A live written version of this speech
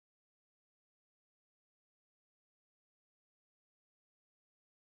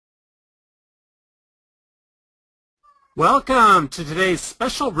Welcome to today's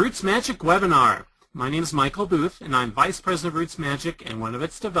special Roots Magic webinar. My name is Michael Booth, and I'm Vice President of Roots Magic and one of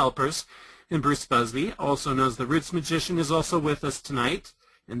its developers. And Bruce Busby, also known as the Roots Magician, is also with us tonight.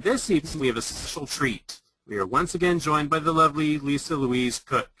 And this evening we have a special treat. We are once again joined by the lovely Louise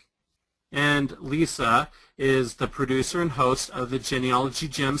Cooke. And Lisa is the producer and host of the Genealogy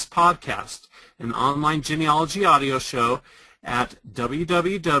Gems podcast, an online genealogy audio show at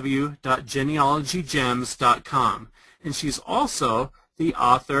www.genealogygems.com. And she's also the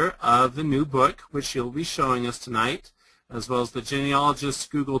author of the new book, which she'll be showing us tonight, as well as the Genealogist's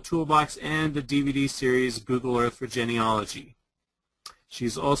Google Toolbox and the DVD series Google Earth for Genealogy.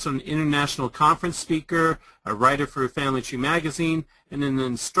 She's also an international conference speaker, a writer for Family Tree magazine, and an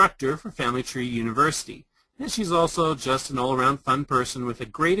instructor for Family Tree University. And she's also just an all-around fun person with a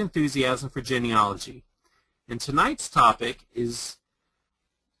great enthusiasm for genealogy. And tonight's topic is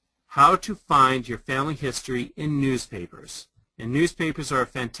how to find your family history in newspapers. And newspapers are a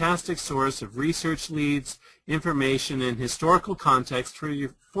fantastic source of research leads, information, and historical context for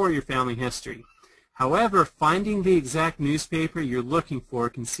your family history. However, finding the exact newspaper you're looking for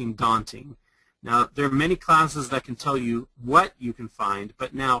can seem daunting. Now, there are many classes that can tell you what you can find,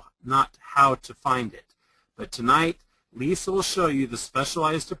 but now not how to find it. But tonight, Lisa will show you the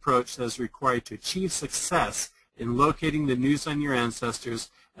specialized approach that is required to achieve success in locating the news on your ancestors,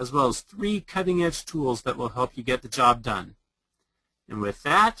 as well as 3 cutting-edge tools that will help you get the job done. And with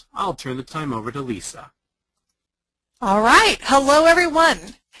that, I'll turn the time over to Lisa. All right. Hello,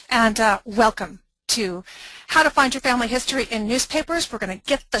 everyone, and welcome to How to Find Your Family History in Newspapers. We're going to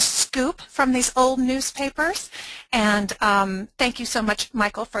get the scoop from these old newspapers. And thank you so much,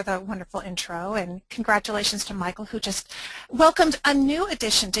 Michael, for the wonderful intro. And congratulations to Michael, who just welcomed a new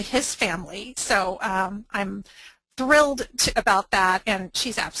addition to his family. So I'm thrilled about that, and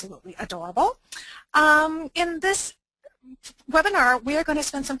she's absolutely adorable. In this webinar, we are going to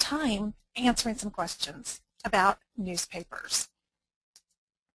spend some time answering some questions about newspapers.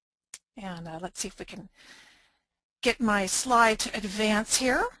 And let's see if we can get my slide to advance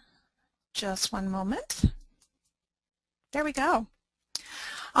here. Just one moment. There we go.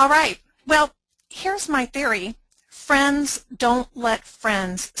 All right. Well, here's my theory. Friends don't let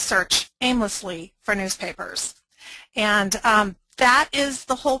friends search aimlessly for newspapers. And that is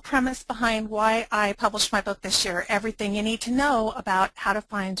the whole premise behind why I published my book this year, Everything You Need to Know About How to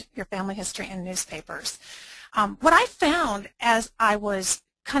Find Your Family History in Newspapers. What I found as I was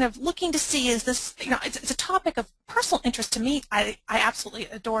kind of looking to see is this, it's a topic of personal interest to me. I absolutely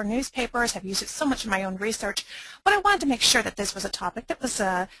adore newspapers, have used it so much in my own research, but I wanted to make sure that this was a topic that was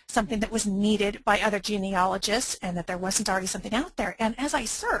something that was needed by other genealogists and that there wasn't already something out there. And as I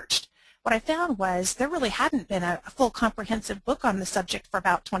searched, what I found was there really hadn't been a full comprehensive book on the subject for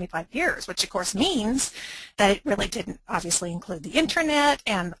about 25 years, which of course means that it really didn't obviously include the internet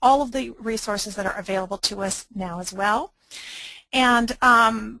and all of the resources that are available to us now as well. And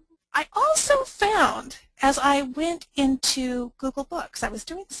I also found, as I went into Google Books, I was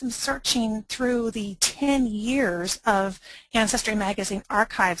doing some searching through the 10 years of Ancestry Magazine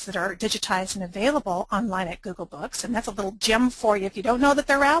archives that are digitized and available online at Google Books, and that's a little gem for you if you don't know that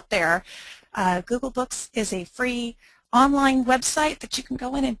they're out there. Google Books is a free online website that you can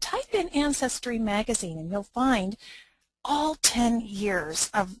go in and type in Ancestry Magazine, and you'll find all 10 years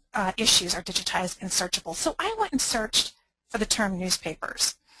of issues are digitized and searchable. So I went and searched for the term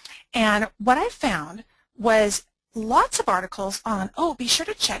newspapers. And what I found was lots of articles on, oh, be sure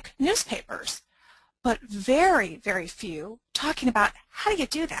to check newspapers, but very, very few talking about how do you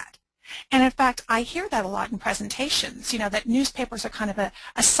do that. And in fact, I hear that a lot in presentations, that newspapers are kind of a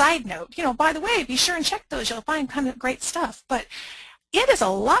side note. By the way, be sure and check those. You'll find kind of great stuff. But it is a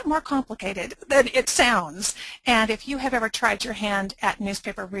lot more complicated than it sounds, and if you have ever tried your hand at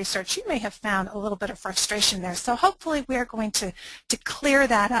newspaper research, you may have found a little bit of frustration there. So hopefully we are going to clear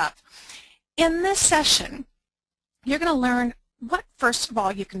that up. In this session, you're going to learn what, first of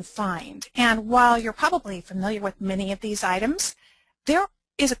all, you can find. And while you're probably familiar with many of these items, there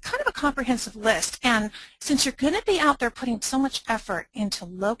is a kind of a comprehensive list. And since you're going to be out there putting so much effort into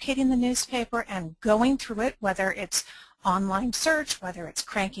locating the newspaper and going through it, whether it's online search, whether it's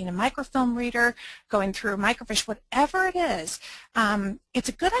cranking a microfilm reader, going through microfiche, whatever it is, it's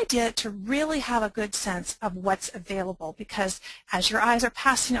a good idea to really have a good sense of what's available, because as your eyes are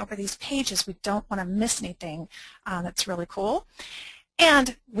passing over these pages, we don't want to miss anything that's really cool.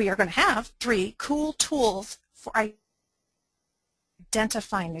 And we are going to have 3 cool tools for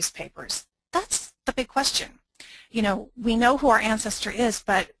identifying newspapers. That's the big question. We know who our ancestor is,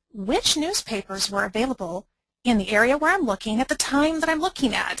 but which newspapers were available in the area where I'm looking at the time that I'm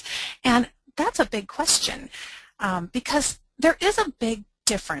looking at? And that's a big question. because there is a big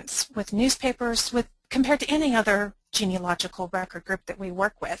difference with newspapers compared to any other genealogical record group that we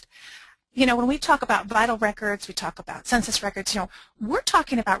work with. You know, when we talk about vital records, we talk about census records, you know, we're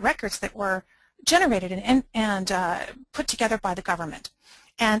talking about records that were generated and put together by the government.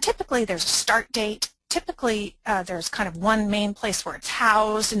 And typically there's a start date. Typically there's kind of one main place where it's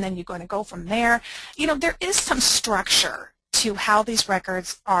housed, and then you're going to go from there. You know, there is some structure to how these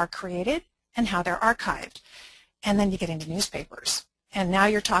records are created and how they're archived. And then you get into newspapers. And now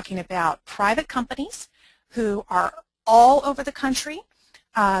you're talking about private companies who are all over the country.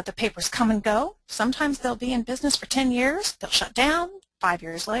 The papers come and go. Sometimes they'll be in business for 10 years. They'll shut down. 5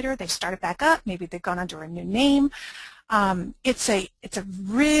 years later, they've started back up. Maybe they've gone under a new name. It's a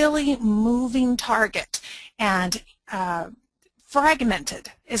really moving target, and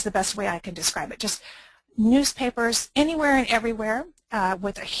fragmented is the best way I can describe it. Just newspapers anywhere and everywhere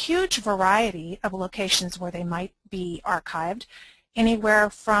with a huge variety of locations where they might be archived, anywhere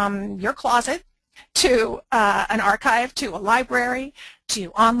from your closet to an archive, to a library,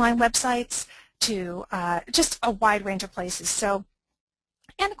 to online websites, to just a wide range of places. So,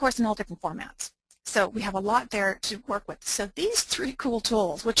 and of course in all different formats. So we have a lot there to work with. So these 3 cool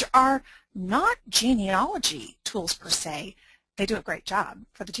tools, which are not genealogy tools per se, they do a great job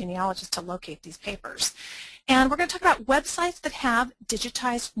for the genealogist to locate these papers. And we're going to talk about websites that have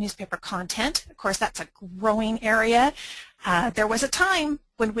digitized newspaper content. Of course, that's a growing area. There was a time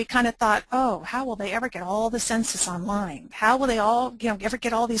when we kind of thought, oh, how will they ever get all the census online? How will they all, ever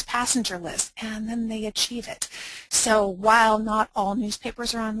get all these passenger lists? And then they achieve it. So while not all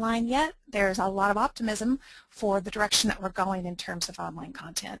newspapers are online yet, there's a lot of optimism for the direction that we're going in terms of online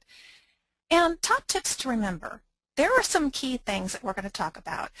content. And top tips to remember. There are some key things that we're going to talk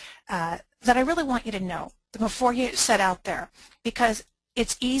about that I really want you to know before you set out there, because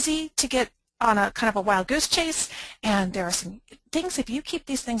it's easy to get on a kind of a wild goose chase, and there are some things, if you keep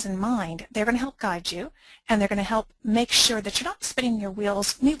these things in mind, they're going to help guide you, and they're going to help make sure that you're not spinning your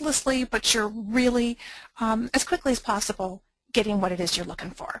wheels needlessly, but you're really, as quickly as possible, getting what it is you're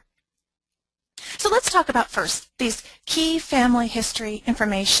looking for. So let's talk about first these key family history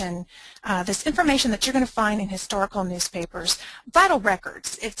information, this information that you're going to find in historical newspapers. Vital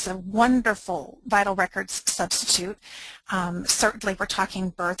records, it's a wonderful vital records substitute. Certainly we're talking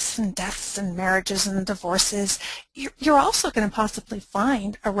births and deaths and marriages and divorces. You're also going to possibly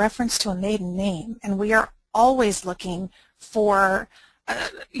find a reference to a maiden name, and we are always looking for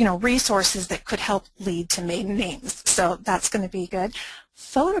resources that could help lead to maiden names. So that's going to be good.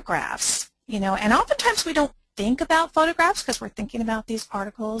 Photographs. And oftentimes we don't think about photographs because we're thinking about these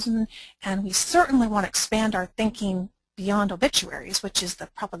articles, and we certainly want to expand our thinking beyond obituaries, which is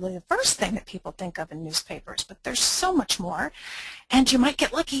probably the first thing that people think of in newspapers. But there's so much more, and you might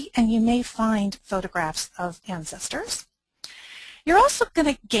get lucky and you may find photographs of ancestors. You're also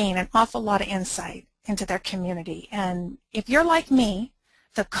going to gain an awful lot of insight into their community, and if you're like me,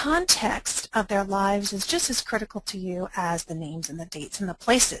 the context of their lives is just as critical to you as the names and the dates and the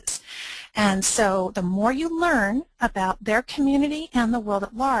places. And so the more you learn about their community and the world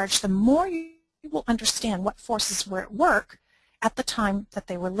at large, the more you will understand what forces were at work at the time that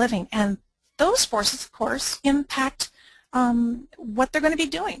they were living. And those forces, of course, impact what they're going to be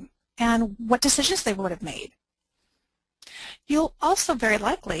doing and what decisions they would have made. You'll also very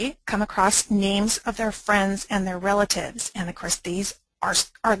likely come across names of their friends and their relatives. And of course, these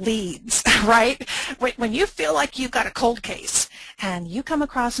are leads, right? When you feel like you've got a cold case and you come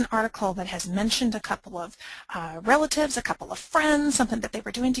across an article that has mentioned a couple of relatives, a couple of friends, something that they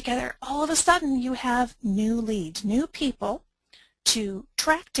were doing together, all of a sudden you have new leads, new people to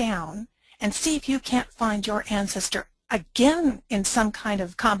track down and see if you can't find your ancestor again in some kind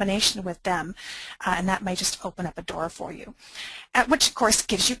of combination with them, and that may just open up a door for you, which of course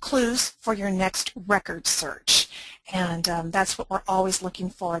gives you clues for your next record search. And that's what we're always looking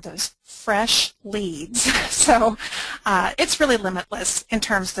for, those fresh leads. So it's really limitless in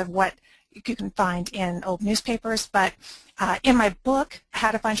terms of what you can find in old newspapers. But in my book,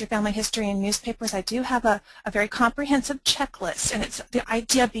 How to Find Your Family History in Newspapers, I do have a very comprehensive checklist. And it's the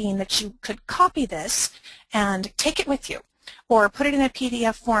idea being that you could copy this and take it with you, or put it in a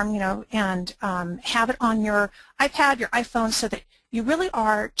PDF form, and have it on your iPad, your iPhone, so that you really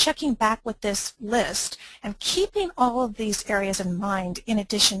are checking back with this list and keeping all of these areas in mind in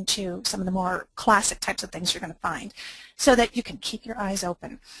addition to some of the more classic types of things you're going to find, so that you can keep your eyes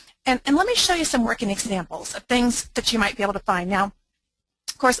open. And let me show you some working examples of things that you might be able to find. Now,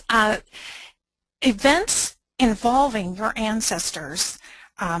 of course, events involving your ancestors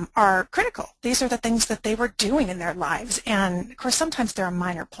are critical. These are the things that they were doing in their lives, and of course sometimes they're a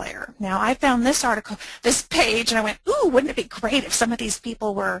minor player. Now I found this article, this page, and I went, ooh, wouldn't it be great if some of these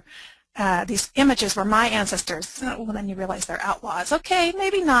people were, these images were my ancestors? Well, then you realize they're outlaws. Okay,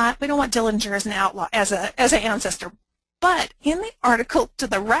 maybe not. We don't want Dillinger as an outlaw, as an ancestor. But in the article to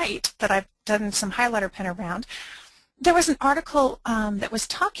the right that I've done some highlighter pen around, there was an article that was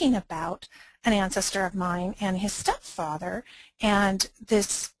talking about an ancestor of mine and his stepfather, and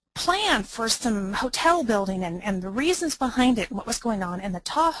this plan for some hotel building and the reasons behind it and what was going on in the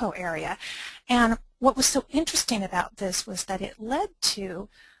Tahoe area. And what was so interesting about this was that it led to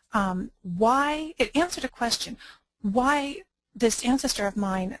why, it answered a question, why this ancestor of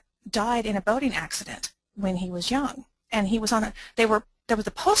mine died in a boating accident when he was young. And he was on a, there was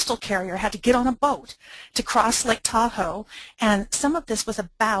a postal carrier had to get on a boat to cross Lake Tahoe, and some of this was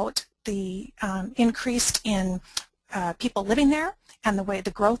about the increase in people living there and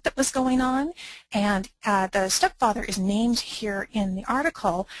the growth that was going on. And the stepfather is named here in the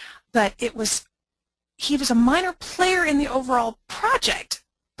article, but he was a minor player in the overall project,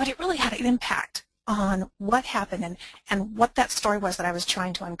 but it really had an impact on what happened and what that story was that I was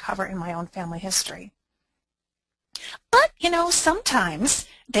trying to uncover in my own family history. But, you know, sometimes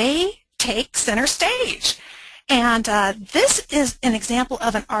they take center stage. And this is an example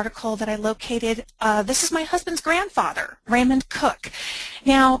of an article that I located. This is my husband's grandfather, Raymond Cooke.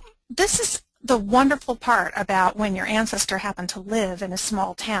 Now, this is the wonderful part about when your ancestor happened to live in a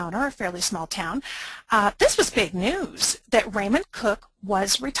small town or a fairly small town. This was big news that Raymond Cooke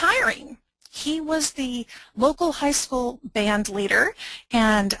was retiring. He was the local high school band leader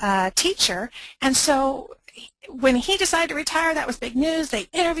and teacher, and so when he decided to retire, that was big news. They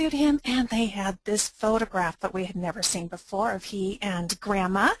interviewed him, and they had this photograph that we had never seen before of he and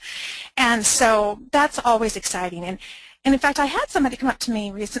Grandma. And so that's always exciting. And in fact, I had somebody come up to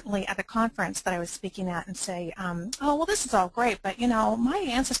me recently at a conference that I was speaking at and say, oh, well, this is all great, but, you know, my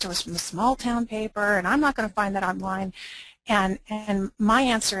ancestor was from a small town paper, and I'm not going to find that online. And my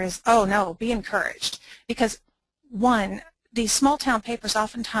answer is, oh, no, be encouraged. Because, one, these small town papers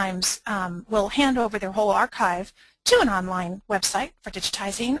oftentimes will hand over their whole archive to an online website for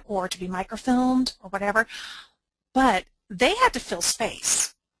digitizing or to be microfilmed or whatever, but they had to fill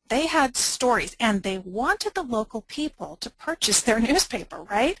space. They had stories, and they wanted the local people to purchase their newspaper,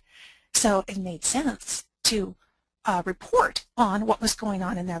 right? So it made sense to report on what was going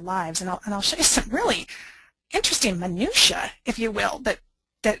on in their lives, and I'll show you some really interesting minutiae, if you will, that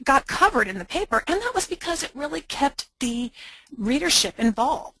got covered in the paper, and that was because it really kept the readership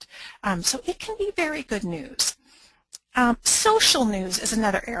involved. So it can be very good news. Social news is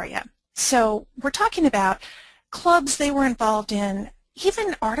another area. So we're talking about clubs they were involved in,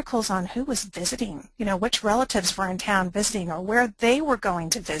 even articles on who was visiting, you know, which relatives were in town visiting or where they were going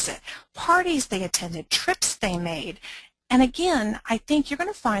to visit, parties they attended, trips they made. And again, I think you're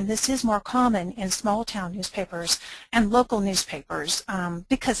going to find this is more common in small town newspapers and local newspapers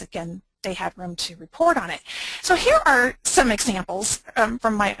because, again, they had room to report on it. So here are some examples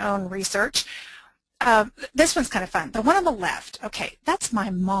from my own research. This one's kind of fun. The one on the left, okay, that's my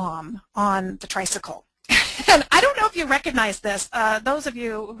mom on the tricycle. And I don't know if you recognize this. Those of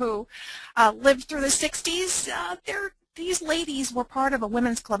you who lived through the 60s, these ladies were part of a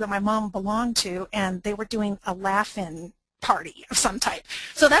women's club that my mom belonged to, and they were doing a laugh-in party of some type.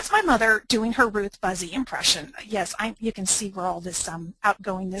 So that's my mother doing her Ruth Buzzy impression. Yes, you can see where all this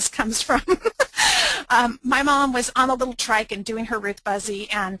outgoingness comes from. My mom was on a little trike and doing her Ruth Buzzy,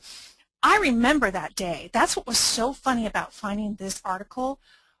 and I remember that day. That's what was so funny about finding this article,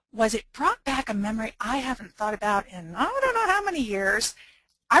 was it brought back a memory I haven't thought about in I don't know how many years.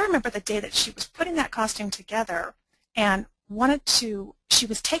 I remember the day that she was putting that costume together and she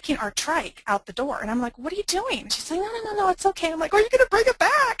was taking our trike out the door, and I'm like, what are you doing? She's like, no, it's okay. I'm like, are you going to bring it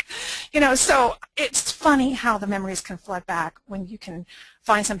back? You know, so it's funny how the memories can flood back when you can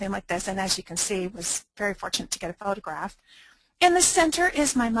find something like this, and as you can see, was very fortunate to get a photograph. In the center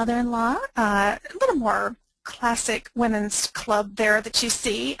is my mother-in-law, a little more classic women's club there that you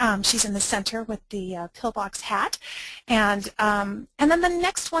see. She's in the center with the pillbox hat, and then the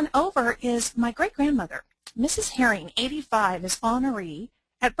next one over is my great-grandmother. Mrs. Herring, 85, is honoree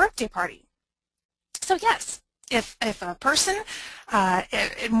at birthday party. So yes, if a person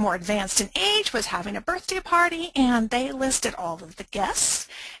more advanced in age was having a birthday party and they listed all of the guests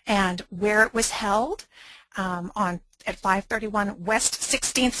and where it was held at 531 West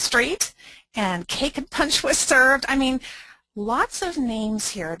 16th Street, and cake and punch was served. I mean, lots of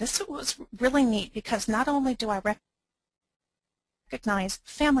names here. This was really neat because not only do I recognize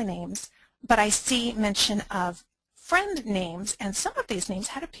family names, but I see mention of friend names, and some of these names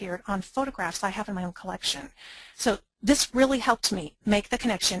had appeared on photographs I have in my own collection. So this really helped me make the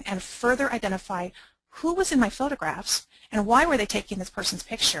connection and further identify who was in my photographs and why were they taking this person's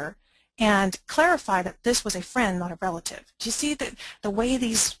picture, and clarify that this was a friend, not a relative. Do you see that the way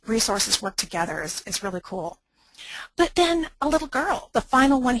these resources work together is really cool? But then a little girl, the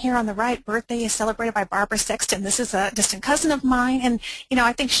final one here on the right, birthday is celebrated by Barbara Sexton. This is a distant cousin of mine, and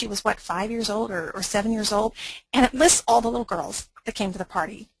I think she was, what, 5 years old or 7 years old, and it lists all the little girls that came to the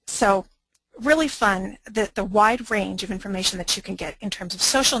party. So really fun, the wide range of information that you can get in terms of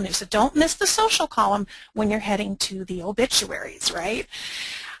social news. So don't miss the social column when you're heading to the obituaries, right?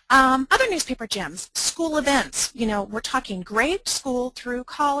 Other newspaper gems, school events. We're talking grade school through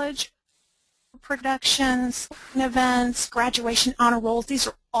college, productions, events, graduation honor rolls. These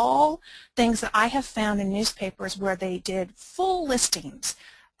are all things that I have found in newspapers where they did full listings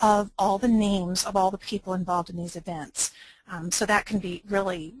of all the names of all the people involved in these events. So that can be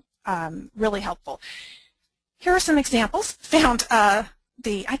really, really helpful. Here are some examples. Found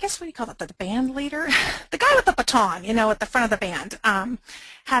I guess what do you call it, the band leader? The guy with the baton, at the front of the band.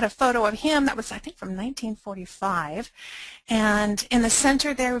 Had a photo of him that was, I think, from 1945. And in the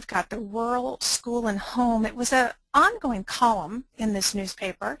center there, we've got the rural school and home. It was an ongoing column in this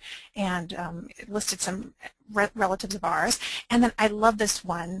newspaper, and it listed some relatives of ours. And then I love this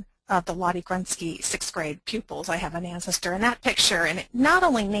one of the Lottie Grunsky 6th grade pupils. I have an ancestor in that picture, and it not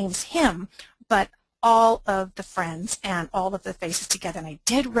only names him, but all of the friends and all of the faces together. And I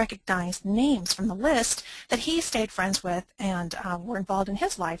did recognize names from the list that he stayed friends with and were involved in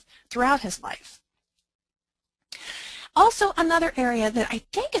his life throughout his life. Also, another area that I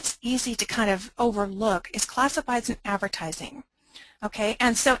think it's easy to kind of overlook is classifieds and advertising. Okay,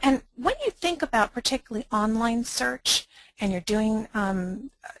 and when you think about particularly online search and you're doing,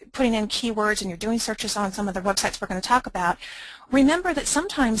 putting in keywords and you're doing searches on some of the websites we're going to talk about, remember that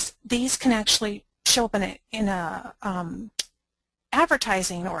sometimes these can actually show up in a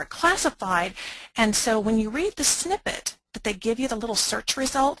advertising or a classified, and so when you read the snippet that they give you, the little search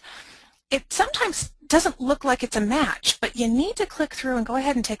result, it sometimes doesn't look like it's a match, but you need to click through and go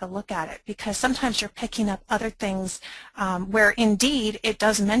ahead and take a look at it, because sometimes you're picking up other things where indeed it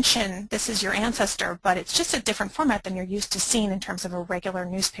does mention this is your ancestor, but it's just a different format than you're used to seeing in terms of a regular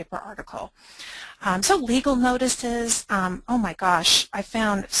newspaper article. So legal notices, oh my gosh, I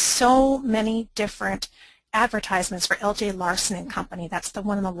found so many different advertisements for L.J. Larson and Company. That's the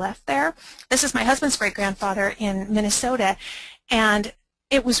one on the left there. This is my husband's great-grandfather in Minnesota, and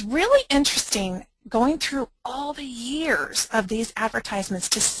it was really interesting going through all the years of these advertisements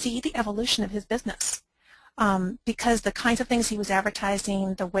to see the evolution of his business, because the kinds of things he was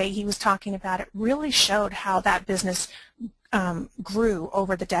advertising, the way he was talking about it, really showed how that business grew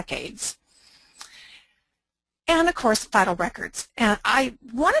over the decades. And of course, vital records. And I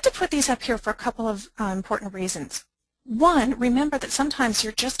wanted to put these up here for a couple of important reasons. One, remember that sometimes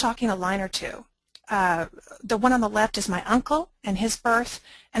you're just talking a line or two. The one on the left is my uncle and his birth,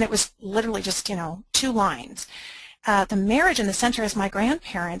 and it was literally just, 2 lines. The marriage in the center is my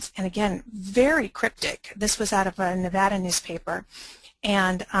grandparents, and again, very cryptic. This was out of a Nevada newspaper,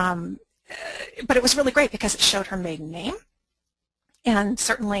 and but it was really great because it showed her maiden name and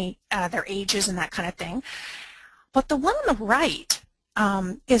certainly their ages and that kind of thing. But the one on the right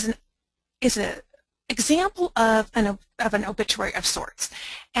is an example of an obituary of sorts.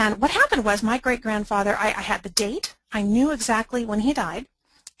 And what happened was my great-grandfather, I had the date, I knew exactly when he died,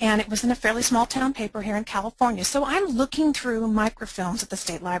 and it was in a fairly small town paper here in California. So I'm looking through microfilms at the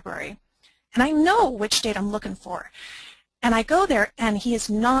State Library, and I know which date I'm looking for. And I go there, and he is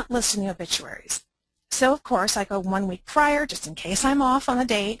not listing the obituaries. So, of course, I go 1 week prior, just in case I'm off on the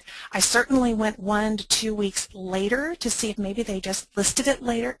date. I certainly went 1 to 2 weeks later to see if maybe they just listed it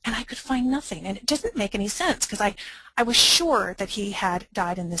later, and I could find nothing. And it didn't make any sense because I was sure that he had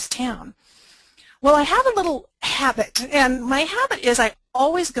died in this town. Well, I have a little habit, and my habit is I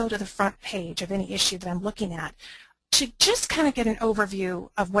always go to the front page of any issue that I'm looking at to just kind of get an overview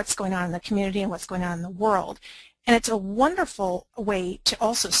of what's going on in the community and what's going on in the world. And it's a wonderful way to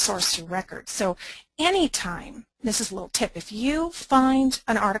also source through records. So anytime, this is a little tip, if you find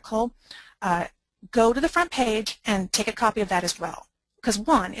an article, go to the front page and take a copy of that as well. Because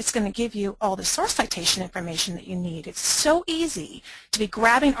one, it's going to give you all the source citation information that you need. It's so easy to be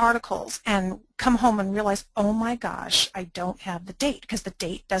grabbing articles and come home and realize, oh my gosh, I don't have the date, because the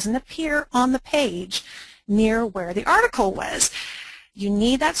date doesn't appear on the page near where the article was. You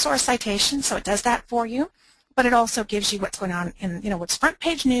need that source citation, so it does that for you. But it also gives you what's going on in, what's front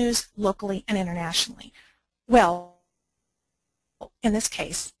page news locally and internationally. Well, in this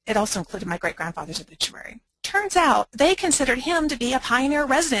case, it also included my great-grandfather's obituary. turns out they considered him to be a pioneer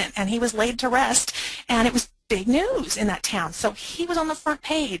resident, and he was laid to rest, and it was big news in that town. So he was on the front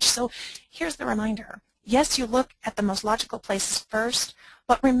page. So here's the reminder. Yes, you look at the most logical places first,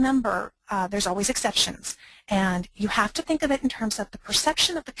 but remember, there's always exceptions, and you have to think of it in terms of the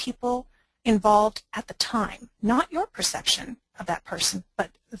perception of the people involved at the time, not your perception of that person,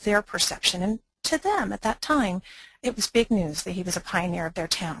 but their perception. And to them at that time, it was big news that he was a pioneer of their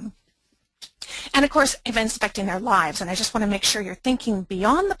town. And of course, events affecting their lives, and I just want to make sure you're thinking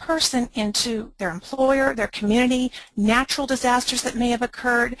beyond the person into their employer, their community, natural disasters that may have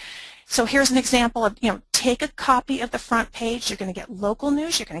occurred. So here's an example of, take a copy of the front page. You're going to get local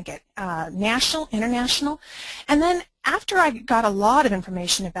news, you're going to get national, international, and then after I got a lot of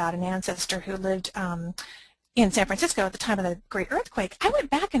information about an ancestor who lived in San Francisco at the time of the Great Earthquake, I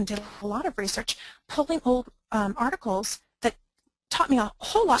went back and did a lot of research, pulling old articles that taught me a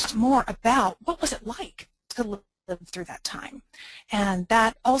whole lot more about what was it like to live through that time. And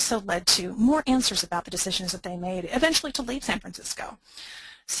that also led to more answers about the decisions that they made, eventually to leave San Francisco.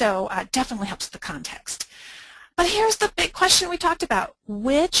 So definitely helps with the context. But here's the big question we talked about.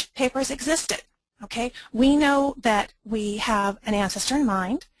 Which papers existed? Okay, we know that we have an ancestor in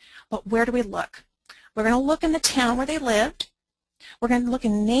mind, but where do we look? We're going to look in the town where they lived. We're going to look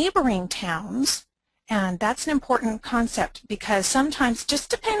in neighboring towns, and that's an important concept because sometimes, just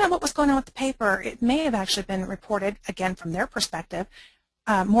depending on what was going on with the paper, it may have actually been reported, again, from their perspective,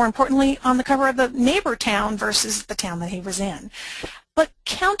 more importantly, on the cover of the neighbor town versus the town that he was in. But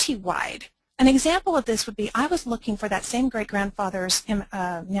county-wide, an example of this would be I was looking for that same great-grandfather's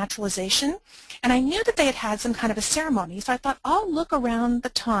naturalization, and I knew that they had had some kind of a ceremony, so I thought I'll look around the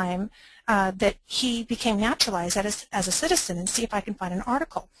time that he became naturalized as a citizen and see if I can find an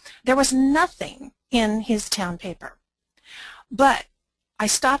article. There was nothing in his town paper. But I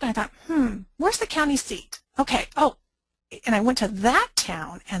stopped and I thought, where's the county seat? Okay, and I went to that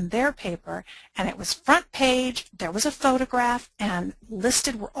town and their paper, and it was front page, there was a photograph, and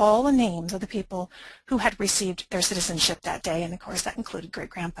listed were all the names of the people who had received their citizenship that day, and of course that included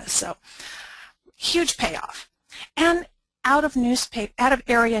great-grandpa, so huge payoff. And out of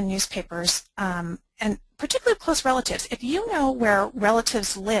area newspapers, and particularly close relatives, if you know where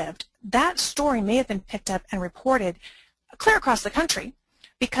relatives lived, that story may have been picked up and reported clear across the country,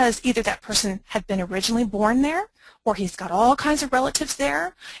 because either that person had been originally born there, or he's got all kinds of relatives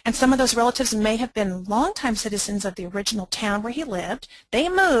there, and some of those relatives may have been longtime citizens of the original town where he lived. They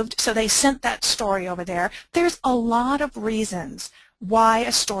moved, so they sent that story over there. There's a lot of reasons why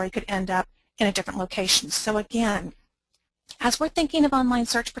a story could end up in a different location. So again, as we're thinking of online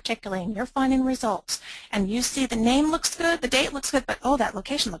search particularly, and you're finding results, and you see the name looks good, the date looks good, but oh, that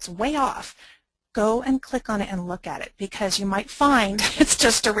location looks way off, go and click on it and look at it, because you might find it's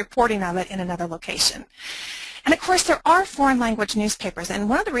just a reporting of it in another location. And of course, there are foreign language newspapers, and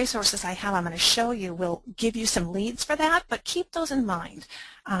one of the resources I have I'm going to show you will give you some leads for that, but keep those in mind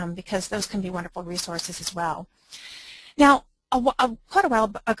because those can be wonderful resources as well. Now, quite a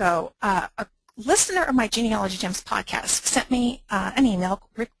while ago, a listener of my Genealogy Gems podcast sent me an email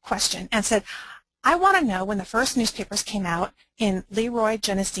question and said, I want to know when the first newspapers came out in Leroy,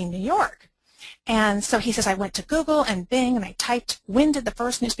 Genesee, New York. And so he says, I went to Google and Bing and I typed, when did the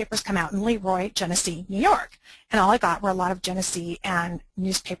first newspapers come out in Leroy, Genesee, New York? And all I got were a lot of Genesee and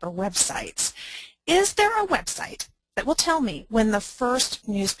newspaper websites. Is there a website that will tell me when the first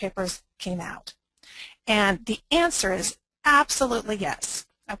newspapers came out? And the answer is absolutely yes.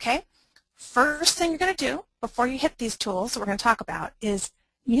 Okay? First thing you're going to do before you hit these tools that we're going to talk about is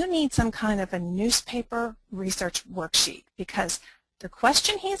you need some kind of a newspaper research worksheet, because the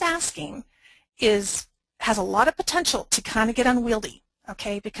question he's asking has a lot of potential to kind of get unwieldy,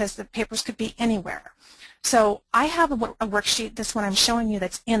 okay, because the papers could be anywhere. So I have a worksheet, this one I'm showing you,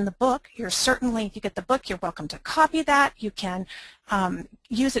 that's in the book. You're certainly, if you get the book, you're welcome to copy that. You can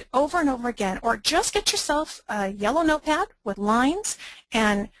use it over and over again, or just get yourself a yellow notepad with lines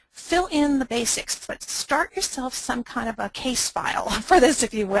and fill in the basics, but start yourself some kind of a case file for this,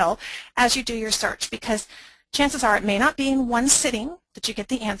 if you will, as you do your search, because chances are it may not be in one sitting that you get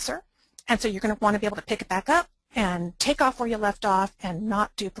the answer, and so you're going to want to be able to pick it back up and take off where you left off and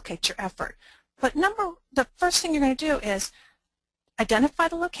not duplicate your effort. But the first thing you're going to do is identify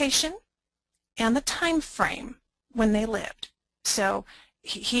the location and the time frame when they lived. So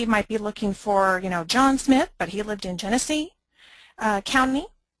he might be looking for, John Smith, but he lived in Genesee County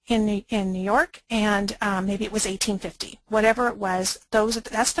in New York, and maybe it was 1850. Whatever it was,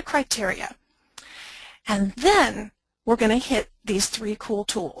 that's the criteria. And then we're going to hit these three cool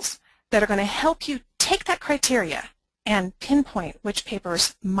tools that are going to help you take that criteria and pinpoint which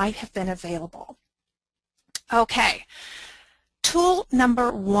papers might have been available. Okay, tool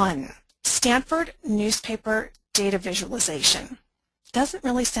number 1, Stanford Newspaper Data Visualization. Doesn't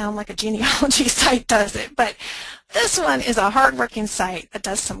really sound like a genealogy site, does it? But this one is a hard-working site that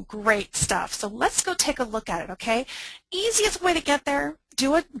does some great stuff. So let's go take a look at it, okay? Easiest way to get there,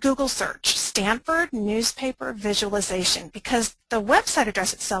 do a Google search, Stanford Newspaper Visualization, because the website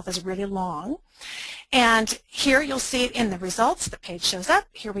address itself is really long. And here you'll see it in the results. The page shows up.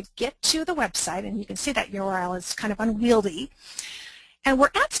 Here we get to the website, and you can see that URL is kind of unwieldy. And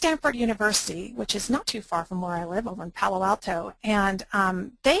we're at Stanford University, which is not too far from where I live, over in Palo Alto, and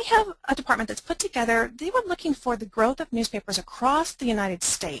they have a department that's put together. They were looking for the growth of newspapers across the United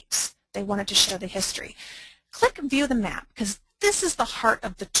States. They wanted to show the history. Click View the Map, because this is the heart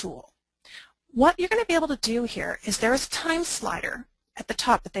of the tool. What you're going to be able to do here is there is a time slider at the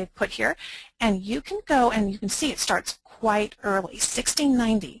top that they've put here, and you can go and you can see it starts quite early,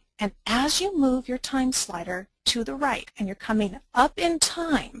 1690. And as you move your time slider to the right and you're coming up in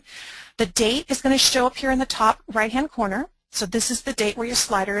time, the date is going to show up here in the top right-hand corner. So this is the date where your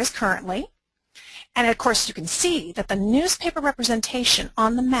slider is currently. And of course you can see that the newspaper representation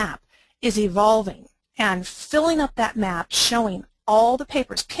on the map is evolving and filling up that map, showing all the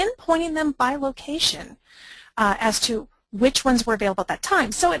papers, pinpointing them by location as to which ones were available at that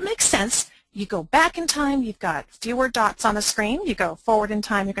time. So it makes sense. You go back in time, you've got fewer dots on the screen. You go forward in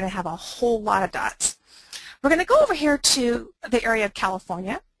time, you're going to have a whole lot of dots. We're going to go over here to the area of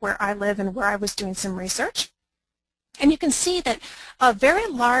California, where I live and where I was doing some research. And you can see that a very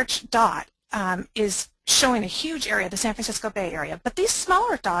large dot is showing a huge area, the San Francisco Bay Area. But these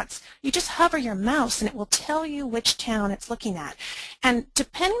smaller dots, you just hover your mouse and it will tell you which town it's looking at. And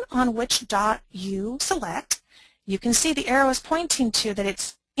depending on which dot you select, you can see the arrow is pointing to that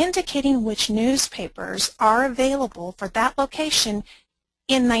it's indicating which newspapers are available for that location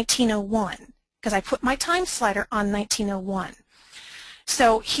in 1901, because I put my time slider on 1901.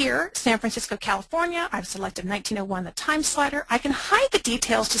 So here, San Francisco, California, I've selected 1901, the time slider. I can hide the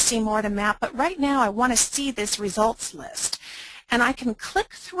details to see more of the map, but right now I want to see this results list. And I can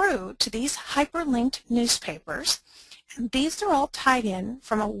click through to these hyperlinked newspapers, and these are all tied in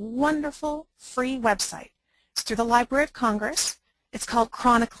from a wonderful free website. It's through the Library of Congress. It's called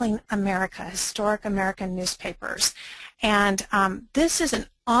Chronicling America, Historic American Newspapers. And this is an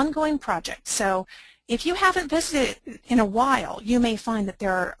ongoing project. So if you haven't visited in a while, you may find that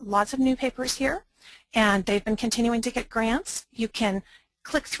there are lots of new papers here, and they've been continuing to get grants. You can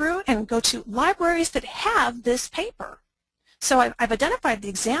click through and go to libraries that have this paper. So I've identified the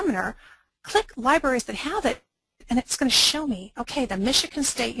Examiner, click libraries that have it, and it's going to show me, okay, the Michigan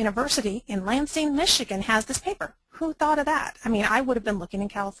State University in Lansing, Michigan has this paper. Who thought of that? I mean, I would have been looking in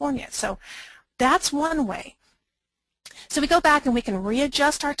California. So that's one way. So we go back and we can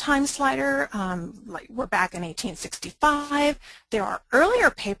readjust our time slider. Like we're back in 1865. There are earlier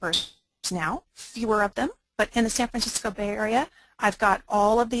papers now, fewer of them, but in the San Francisco Bay Area, I've got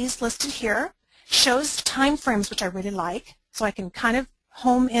all of these listed here. Shows time frames, which I really like, so I can kind of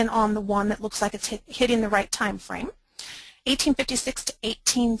home in on the one that looks like it's hitting the right time frame. 1856 to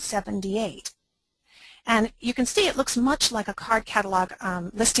 1878. And you can see it looks much like a card catalog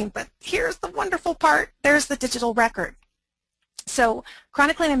listing, but here's the wonderful part. There's the digital record. So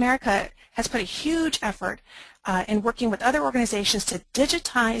Chronicling America has put a huge effort in working with other organizations to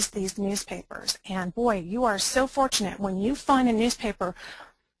digitize these newspapers. And boy, you are so fortunate when you find a newspaper.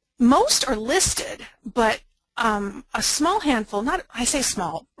 Most are listed, but a small handful, I say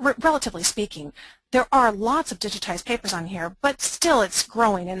small, relatively speaking, there are lots of digitized papers on here, but still it's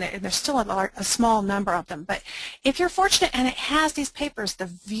growing, and there's still a small number of them. But if you're fortunate and it has these papers, the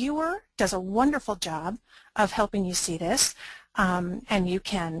viewer does a wonderful job of helping you see this. And you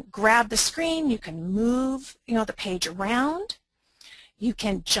can grab the screen, you can move, the page around, you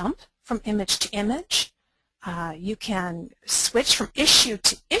can jump from image to image, you can switch from issue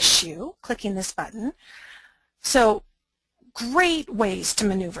to issue, clicking this button. So great ways to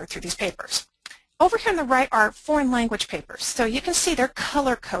maneuver through these papers. Over here on the right are foreign language papers. So you can see they're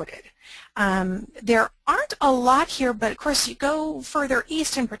color-coded. There aren't a lot here, but of course you go further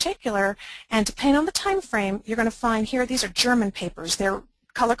east in particular, and depending on the time frame, you're going to find here these are German papers. They're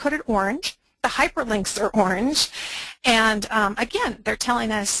color-coded orange. The hyperlinks are orange. And again, they're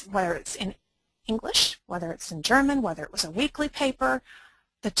telling us whether it's in English, whether it's in German, whether it was a weekly paper,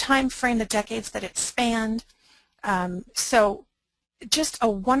 the time frame, the decades that it spanned. So just a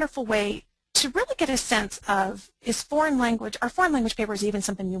wonderful way to really get a sense of, are foreign language papers even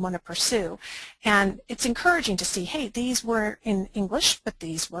something you want to pursue? And it's encouraging to see, hey, these were in English, but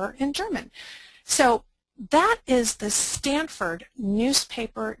these were in German. So that is the Stanford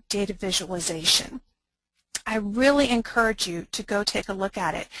Newspaper Data Visualization. I really encourage you to go take a look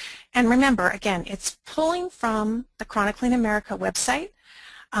at it. And remember, again, it's pulling from the Chronicling America website.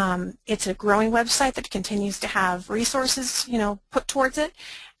 It's a growing website that continues to have resources, put towards it,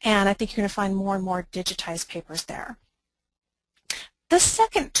 and I think you're going to find more and more digitized papers there. The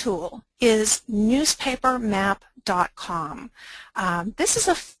second tool is newspapermap.com. This is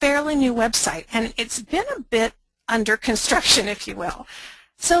a fairly new website, and it's been a bit under construction, if you will.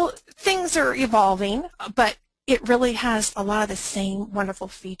 So things are evolving, but it really has a lot of the same wonderful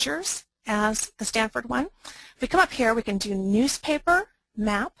features as the Stanford one. If we come up here, we can do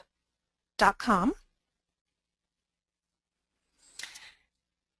newspapermap.com.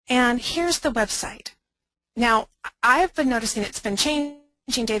 And here's the website. Now, I've been noticing it's been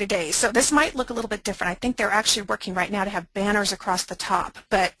changing day to day, so this might look a little bit different. I think they're actually working right now to have banners across the top,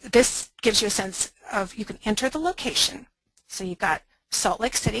 but this gives you a sense of, you can enter the location. So you've got Salt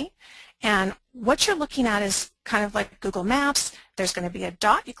Lake City, and what you're looking at is kind of like Google Maps. There's going to be a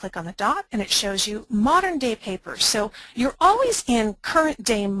dot. You click on the dot, and it shows you modern day papers. So you're always in current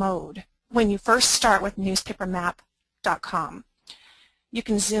day mode when you first start with newspapermap.com. You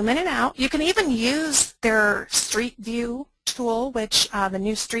can zoom in and out. You can even use their Street View tool, which the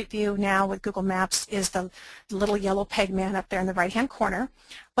new Street View now with Google Maps is the little yellow peg man up there in the right-hand corner.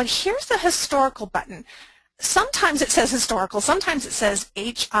 But here's the historical button. Sometimes it says historical, sometimes it says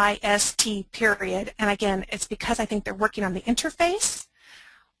HIST period, and again, it's because I think they're working on the interface.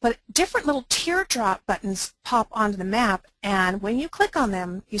 But different little teardrop buttons pop onto the map, and when you click on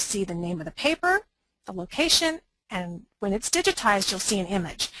them, you see the name of the paper, the location, and when it's digitized, you'll see an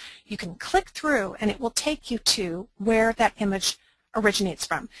image. You can click through, and it will take you to where that image originates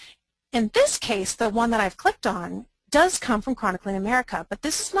from. In this case, the one that I've clicked on does come from Chronicling America, but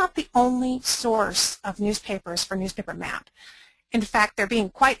this is not the only source of newspapers for Newspaper Map. In fact, they're being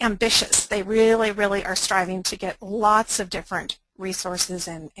quite ambitious. They really, really are striving to get lots of different resources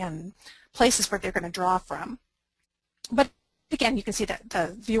and places where they're going to draw from. But again, you can see that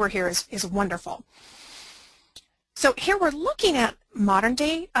the viewer here is wonderful. So here we're looking at modern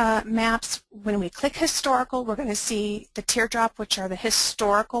day maps. When we click historical, we're going to see the teardrop, which are the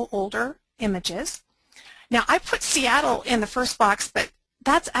historical older images. Now, I put Seattle in the first box, but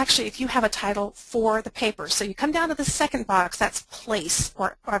that's actually if you have a title for the paper. So you come down to the second box, that's place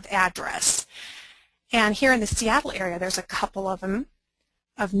or of address. And here in the Seattle area, there's a couple of them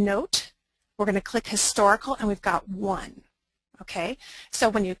of note. We're going to click historical, and we've got one. Okay, so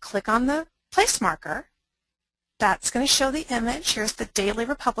when you click on the place marker, that's going to show the image. Here's the Daily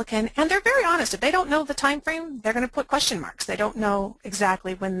Republican, and they're very honest. If they don't know the time frame, they're going to put question marks. They don't know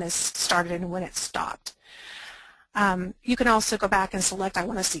exactly when this started and when it stopped. You can also go back and select, I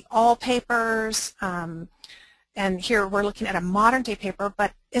want to see all papers, and here we're looking at a modern day paper,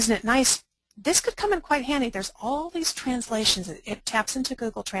 but isn't it nice? This could come in quite handy. There's all these translations. It taps into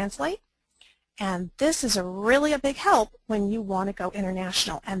Google Translate, and this is really a big help when you want to go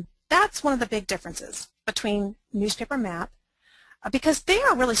international, and that's one of the big differences between Newspaper Map, because they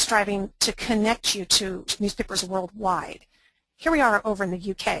are really striving to connect you to newspapers worldwide. Here we are over in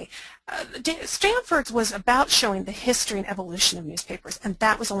the UK. Stanford's was about showing the history and evolution of newspapers, and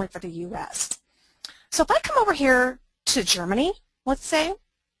that was only for the US. So if I come over here to Germany, let's say,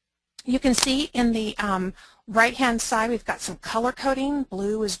 you can see in the right-hand side we've got some color coding.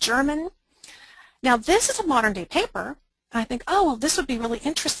 Blue is German. Now this is a modern day paper, and I think, oh, well, this would be really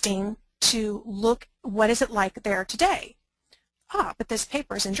interesting to look, what is it like there today? Ah, but this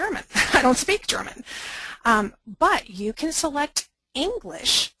paper is in German. I don't speak German. But you can select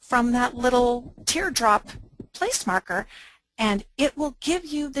English from that little teardrop place marker, and it will give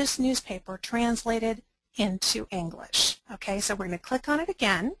you this newspaper translated into English. Okay, so we're going to click on it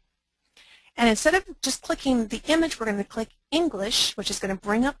again. And instead of just clicking the image, we're going to click English, which is going to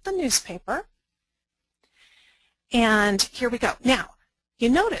bring up the newspaper. And here we go. Now, you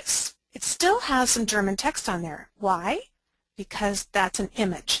notice it still has some German text on there. Why? Because that's an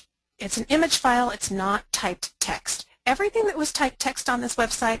image. It's an image file. It's not typed text. Everything that was typed text on this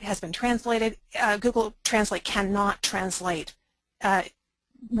website has been translated. Google Translate cannot translate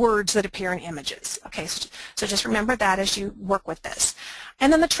words that appear in images. Okay, so just remember that as you work with this.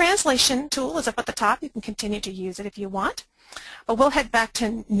 And then the translation tool is up at the top. You can continue to use it if you want. But we'll head back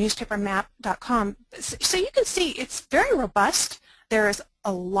to newspapermap.com. So you can see it's very robust. There is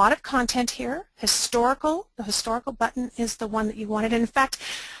a lot of content here. Historical, the historical button is the one that you wanted. And in fact,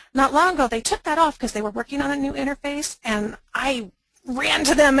 not long ago they took that off because they were working on a new interface, and I ran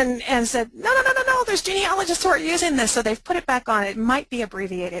to them and said, no, there's genealogists who are using this, so they've put it back on. It might be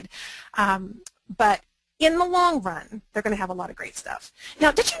abbreviated, but in the long run, they're going to have a lot of great stuff.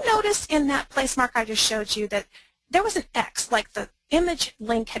 Now, did you notice in that place mark I just showed you that there was an X, like the image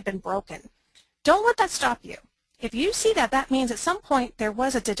link had been broken? Don't let that stop you. If you see that, that means at some point there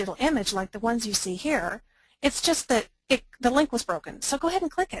was a digital image like the ones you see here. It's just that the link was broken. So go ahead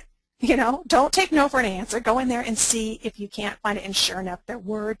and click it. You know, don't take no for an answer. Go in there and see if you can't find it. And sure enough, there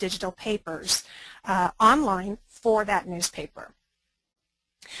were digital papers online for that newspaper.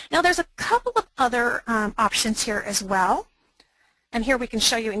 Now, there's a couple of other options here as well. And here we can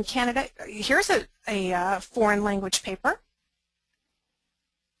show you in Canada. Here's a foreign language paper.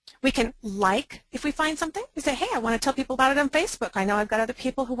 We can like, if we find something, we say, hey, I want to tell people about it on Facebook. I know I've got other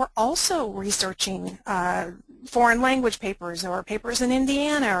people who are also researching foreign language papers or papers in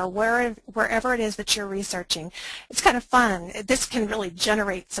Indiana or wherever it is that you're researching. It's kind of fun. This can really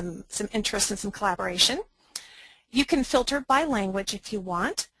generate some interest and some collaboration. You can filter by language if you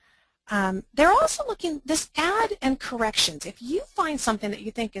want. They're also looking, this add and corrections. If you find something that you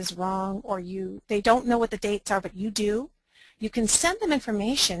think is wrong or they don't know what the dates are but you do, you can send them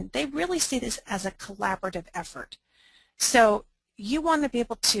information. They really see this as a collaborative effort. So you want to be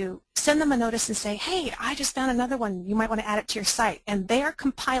able to send them a notice and say, hey, I just found another one. You might want to add it to your site. And they are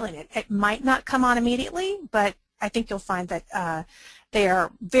compiling it. It might not come on immediately, but I think you'll find that they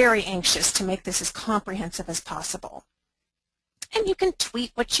are very anxious to make this as comprehensive as possible. And you can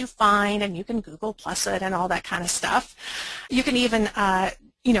tweet what you find, and you can Google plus it and all that kind of stuff. You can even,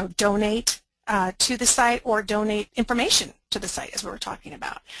 donate to the site or donate information to the site, as we were talking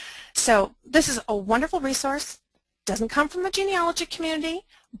about. So this is a wonderful resource. Doesn't come from the genealogy community,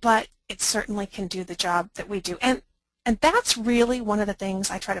 but it certainly can do the job that we do. And that's really one of the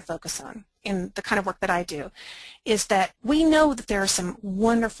things I try to focus on in the kind of work that I do, is that we know that there are some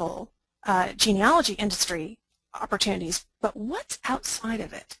wonderful genealogy industry opportunities, but what's outside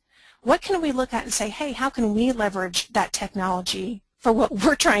of it? What can we look at and say, hey, how can we leverage that technology for what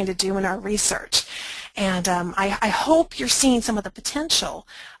we're trying to do in our research? And I hope you're seeing some of the potential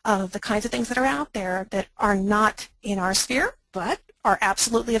of the kinds of things that are out there that are not in our sphere, but are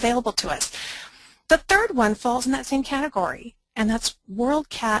absolutely available to us. The third one falls in that same category, and that's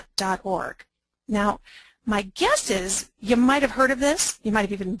worldcat.org. Now, my guess is you might have heard of this, you might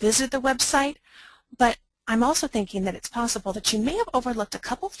have even visited the website, but I'm also thinking that it's possible that you may have overlooked a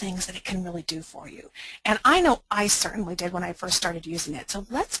couple things that it can really do for you. And I know I certainly did when I first started using it. So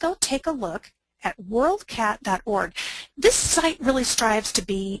let's go take a look at worldcat.org. This site really strives to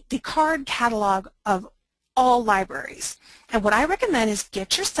be the card catalog of all libraries. And what I recommend is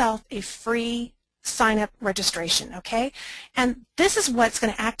get yourself a free sign-up registration, okay? And this is what's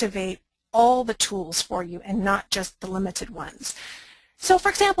going to activate all the tools for you and not just the limited ones. So, for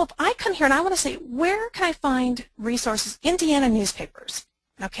example, if I come here and I want to say, where can I find resources? Indiana newspapers,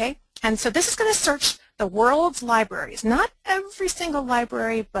 okay? And so this is going to search the world's libraries. Not every single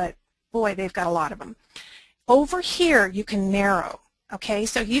library, but boy, they've got a lot of them. Over here, you can narrow, okay?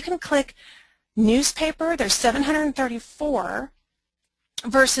 So you can click newspaper. There's 734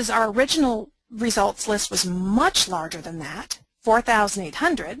 versus our original results list was much larger than that,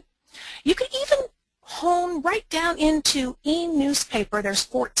 4,800. You can even hone right down into e-newspaper. There's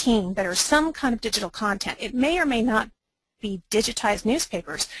 14 that are some kind of digital content. It may or may not be digitized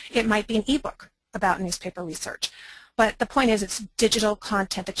newspapers. It might be an ebook about newspaper research. But the point is, it's digital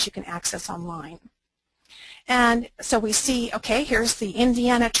content that you can access online. And so we see, okay, here's the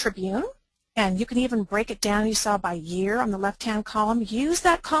Indiana Tribune, and you can even break it down, you saw, by year on the left-hand column. Use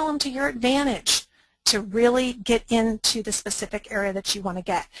that column to your advantage to really get into the specific area that you want to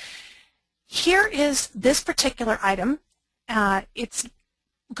get. Here is this particular item. It's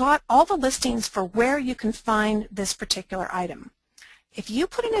got all the listings for where you can find this particular item. If you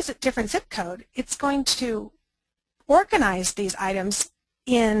put in a different zip code, it's going to organize these items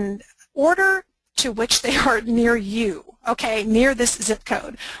in order to which they are near you, okay, near this zip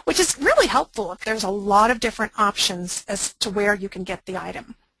code, which is really helpful if there's a lot of different options as to where you can get the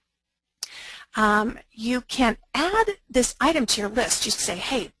item. You can add this item to your list. You say,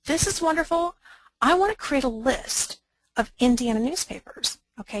 hey, this is wonderful. I want to create a list of Indiana newspapers.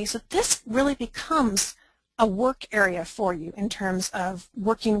 Okay, so this really becomes a work area for you in terms of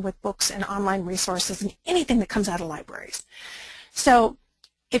working with books and online resources and anything that comes out of libraries. So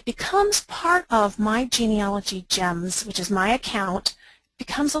it becomes part of my Genealogy Gems, which is my account,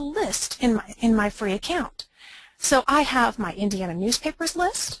 becomes a list in my free account. So I have my Indiana newspapers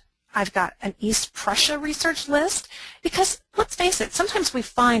list. I've got an East Prussia research list because, let's face it, sometimes we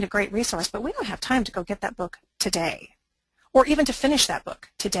find a great resource, but we don't have time to go get that book today or even to finish that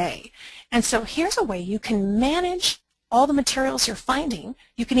book today. And so here's a way you can manage all the materials you're finding.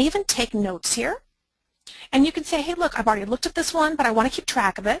 You can even take notes here. And you can say, hey, look, I've already looked at this one, but I want to keep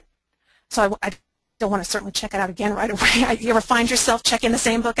track of it. So I don't want to certainly check it out again right away. You ever find yourself checking the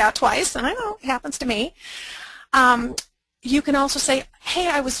same book out twice? And I know it happens to me. You can also say, hey,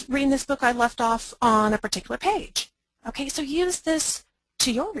 I was reading this book, I left off on a particular page. Okay, so use this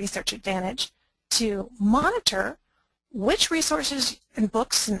to your research advantage to monitor which resources and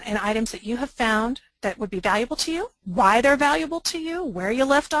books and items that you have found that would be valuable to you, why they're valuable to you, where you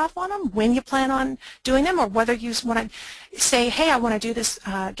left off on them, when you plan on doing them, or whether you want to say, hey, I want to do this,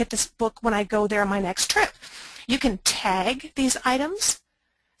 get this book when I go there on my next trip. You can tag these items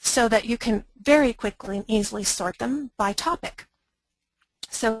so that you can very quickly and easily sort them by topic.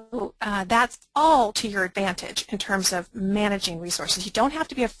 So that's all to your advantage in terms of managing resources. You don't have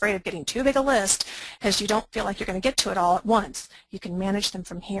to be afraid of getting too big a list because you don't feel like you're going to get to it all at once. You can manage them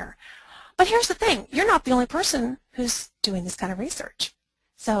from here. But here's the thing, you're not the only person who's doing this kind of research.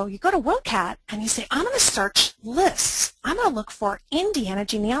 So you go to WorldCat and you say, I'm going to search lists. I'm going to look for Indiana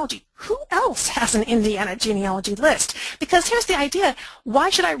genealogy. Who else has an Indiana genealogy list? Because here's the idea,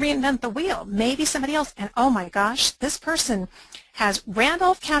 why should I reinvent the wheel? Maybe somebody else, and oh my gosh, this person has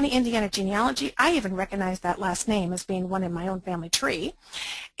Randolph County, Indiana genealogy. I even recognize that last name as being one in my own family tree.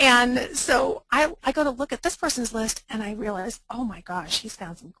 And so I go to look at this person's list and I realize, oh my gosh, he's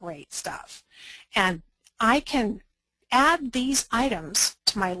found some great stuff. And I can add these items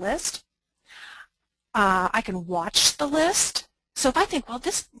to my list. I can watch the list. So if I think, well,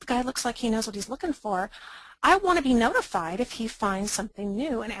 this guy looks like he knows what he's looking for, I want to be notified if he finds something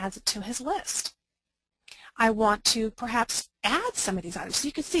new and adds it to his list. I want to perhaps add some of these items. So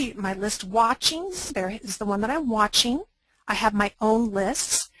you can see my list watchings. There is the one that I'm watching. I have my own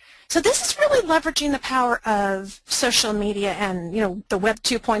lists. So this is really leveraging the power of social media and, the Web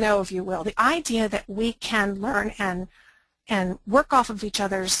 2.0, if you will, the idea that we can learn and work off of each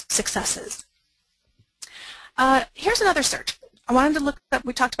other's successes. Here's another search. I wanted to look up,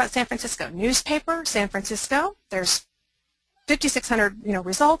 we talked about San Francisco. Newspaper, San Francisco. There's 5,600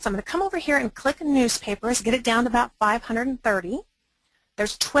 results. I'm going to come over here and click newspapers, get it down to about 530.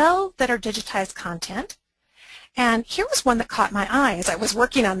 There's 12 that are digitized content. And here was one that caught my eye as I was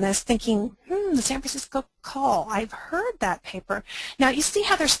working on this, thinking, the San Francisco Call. I've heard that paper. Now, you see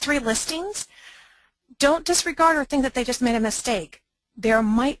how there's 3 listings? Don't disregard or think that they just made a mistake. There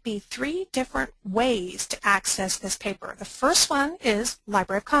might be 3 different ways to access this paper. The first one is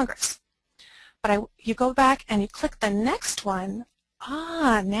Library of Congress. But you go back and you click the next one.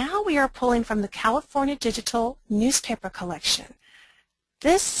 Now we are pulling from the California Digital Newspaper Collection.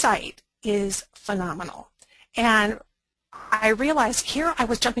 This site is phenomenal. And I realized here I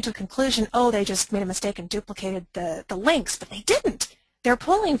was jumping to a conclusion, they just made a mistake and duplicated the links, but they didn't. They're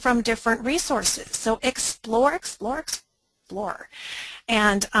pulling from different resources. So explore, explore, explore.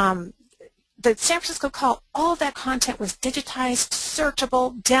 And the San Francisco Call, all of that content was digitized,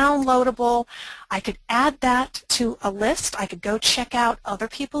 searchable, downloadable. I could add that to a list. I could go check out other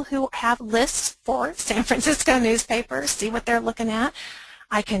people who have lists for San Francisco newspapers, see what they're looking at.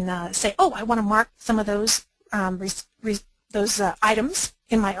 I can say, I want to mark some of those items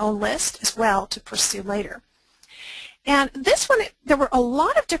in my own list as well to pursue later. And this one, there were a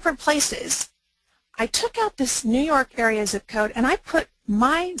lot of different places. I took out this New York area zip code and I put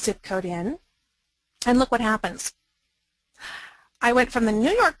my zip code in, and look what happens. I went from the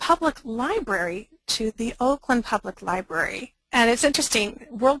New York Public Library to the Oakland Public Library. And it's interesting,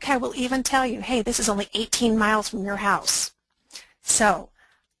 WorldCat will even tell you, hey, this is only 18 miles from your house. So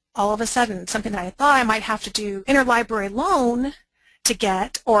all of a sudden, something that I thought I might have to do interlibrary loan to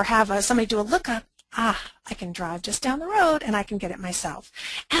get or have somebody do a lookup, I can drive just down the road and I can get it myself.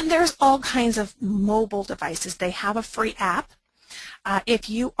 And there's all kinds of mobile devices. They have a free app. If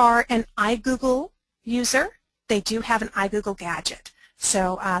you are an iGoogle user, they do have an iGoogle gadget.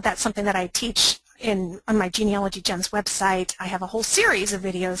 So that's something that I teach on my Genealogy Gems website. I have a whole series of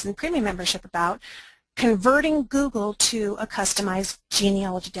videos in premium membership about converting Google to a customized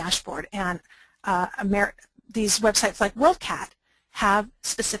genealogy dashboard. And these websites like WorldCat have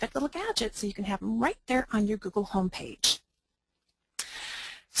specific little gadgets, so you can have them right there on your Google homepage.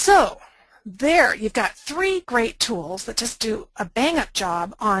 So there, you've got 3 great tools that just do a bang-up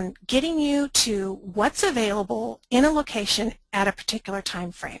job on getting you to what's available in a location at a particular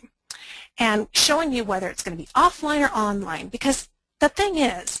time frame and showing you whether it's going to be offline or online, because the thing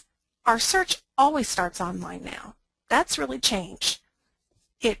is, our search always starts online now. That's really changed.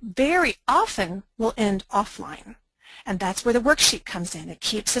 It very often will end offline. And that's where the worksheet comes in. It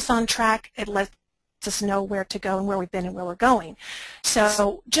keeps us on track. It us know where to go and where we've been and where we're going.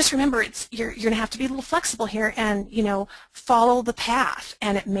 So just remember, you're going to have to be a little flexible here and, you know, follow the path.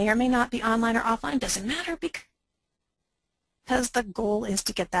 And it may or may not be online or offline, doesn't matter, because the goal is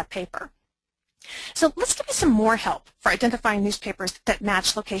to get that paper. So let's give you some more help for identifying newspapers that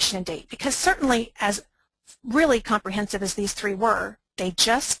match location and date, because certainly, as really comprehensive as these three were, they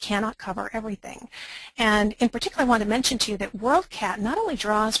just cannot cover everything. And in particular, I want to mention to you that WorldCat not only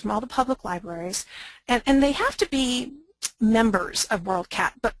draws from all the public libraries, and they have to be members of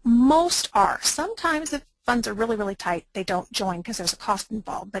WorldCat, but most are. Sometimes if funds are really, really tight, they don't join because there's a cost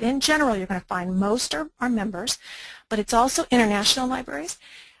involved. But in general, you're going to find most are members, but it's also international libraries.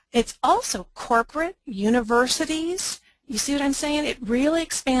 It's also corporate, universities. You see what I'm saying? It really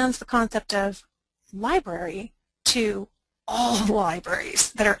expands the concept of library to all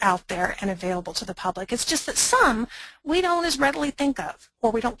libraries that are out there and available to the public. It's just that some we don't as readily think of,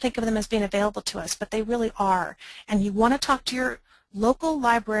 or we don't think of them as being available to us, but they really are. And you want to talk to your local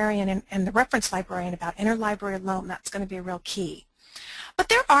librarian and the reference librarian about interlibrary loan. That's going to be a real key. But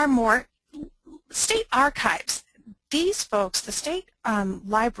there are more state archives. These folks, the state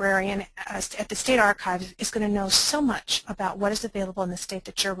librarian at the state archives is going to know so much about what is available in the state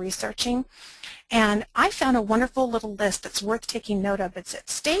that you're researching. And I found a wonderful little list that's worth taking note of. It's at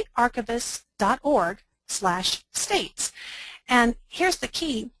statearchivist.org/states. And here's the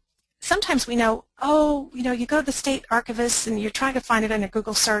key. Sometimes we know, oh, you know, you go to the state archivist and you're trying to find it in a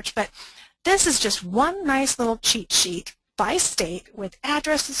Google search, but this is just one nice little cheat sheet by state with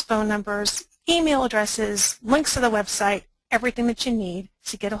addresses, phone numbers, email addresses, links to the website, everything that you need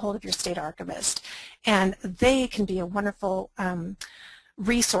to get a hold of your state archivist. And they can be a wonderful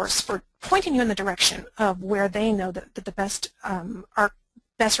resource for pointing you in the direction of where they know that the best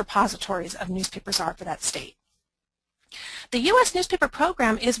repositories of newspapers are for that state. The U.S. newspaper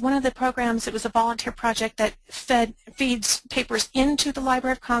program is one of the programs. It was a volunteer project that feeds papers into the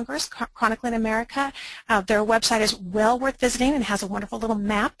Library of Congress, Chronicling America. Their website is well worth visiting and has a wonderful little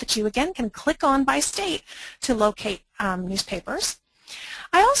map that you, again, can click on by state to locate newspapers.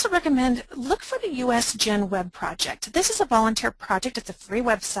 I also recommend look for the U.S. Gen Web Project. This is a volunteer project. It's a free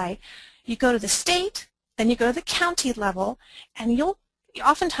website. You go to the state, then you go to the county level, and you'll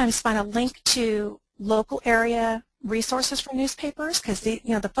oftentimes find a link to local area resources for newspapers, because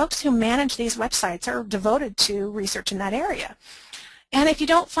the folks who manage these websites are devoted to research in that area. And if you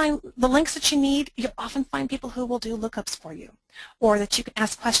don't find the links that you need, you'll often find people who will do lookups for you, or that you can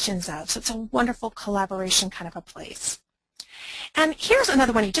ask questions of. So it's a wonderful collaboration kind of a place. And here's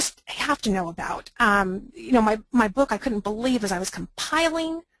another one you just have to know about. My book, I couldn't believe as I was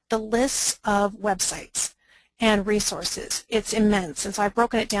compiling the lists of websites and resources. It's immense, and so I've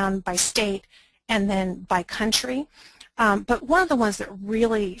broken it down by state and then by country. But one of the ones that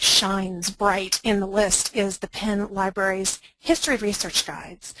really shines bright in the list is the Penn Library's History Research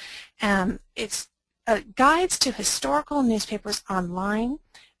Guides. It's guides to historical newspapers online.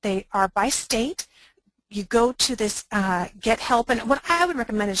 They are by state. You go to this Get Help, and what I would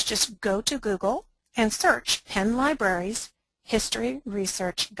recommend is just go to Google and search Penn Library's History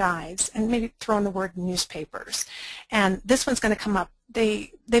Research Guides, and maybe throw in the word newspapers. And this one's going to come up.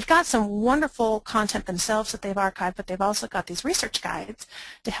 They've got some wonderful content themselves that they've archived, but they've also got these research guides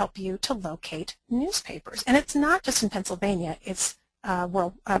to help you to locate newspapers. And it's not just in Pennsylvania. It's I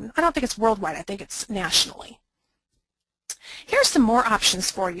don't think it's worldwide. I think it's nationally. Here's some more options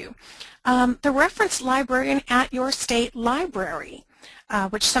for you. The reference librarian at your state library,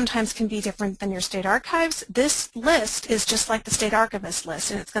 which sometimes can be different than your state archives. This list is just like the state archivist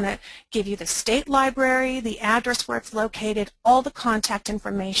list, and it's going to give you the state library, the address where it's located, all the contact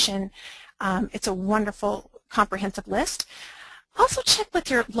information. It's a wonderful, comprehensive list. Also check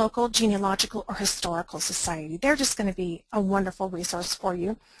with your local genealogical or historical society. They're just going to be a wonderful resource for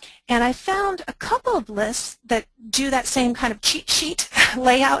you. And I found a couple of lists that do that same kind of cheat sheet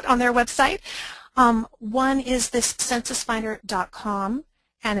layout on their website. One is this censusfinder.com,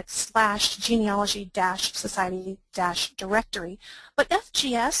 and it's /genealogy-society-directory. But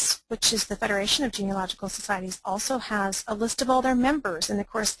FGS, which is the Federation of Genealogical Societies, also has a list of all their members. And of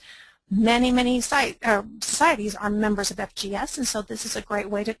course, many societies are members of FGS, and so this is a great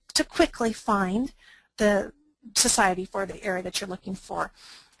way to quickly find the society for the area that you're looking for.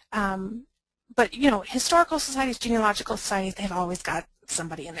 But historical societies, genealogical societies, they've always got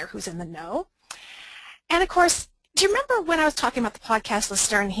somebody in there who's in the know. And of course, do you remember when I was talking about the podcast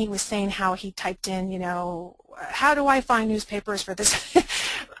listener and he was saying how he typed in, how do I find newspapers for this?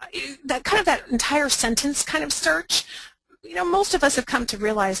 that entire sentence kind of search. Most of us have come to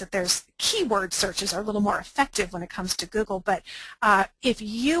realize that there's keyword searches are a little more effective when it comes to Google, but if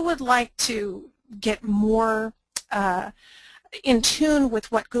you would like to get more in tune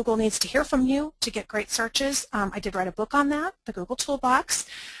with what Google needs to hear from you to get great searches. I did write a book on that, the Google Toolbox.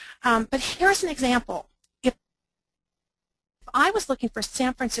 But here's an example. If I was looking for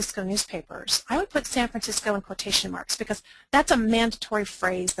San Francisco newspapers, I would put San Francisco in quotation marks because that's a mandatory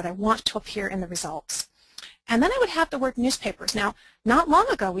phrase that I want to appear in the results. And then I would have the word newspapers. Now, not long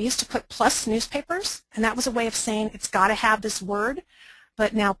ago, we used to put plus newspapers, and that was a way of saying it's got to have this word.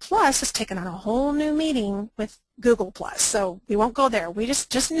 But now plus has taken on a whole new meaning with Google Plus, so we won't go there. We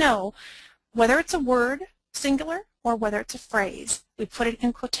just know whether it's a word, singular, or whether it's a phrase. We put it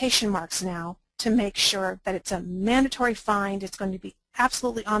in quotation marks now to make sure that it's a mandatory find. It's going to be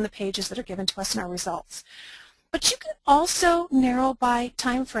absolutely on the pages that are given to us in our results. But you can also narrow by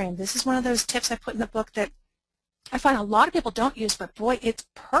time frame. This is one of those tips I put in the book that I find a lot of people don't use, but boy, it's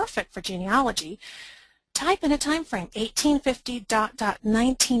perfect for genealogy. Type in a time frame. 1850 ...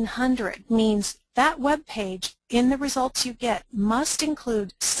 1900 means that web page in the results you get must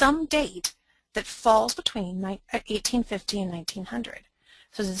include some date that falls between 1850 and 1900.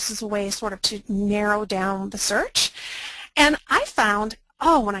 So this is a way sort of to narrow down the search. And I found,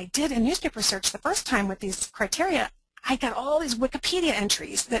 when I did a newspaper search the first time with these criteria, I got all these Wikipedia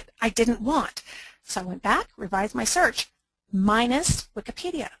entries that I didn't want. So I went back, revised my search, minus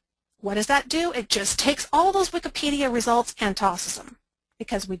Wikipedia. What does that do? It just takes all those Wikipedia results and tosses them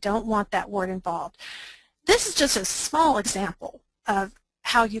because we don't want that word involved. This is just a small example of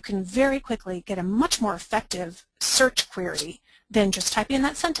how you can very quickly get a much more effective search query than just typing in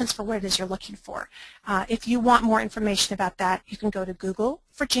that sentence for what it is you're looking for. If you want more information about that, you can go to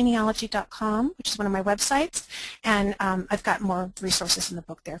googleforgenealogy.com, which is one of my websites, and I've got more resources in the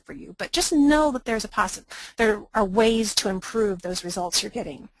book there for you. But just know that there are ways to improve those results you're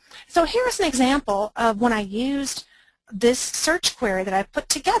getting. So here's an example of when I used this search query that I put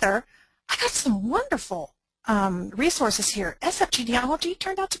together. I got some wonderful resources here. SF Genealogy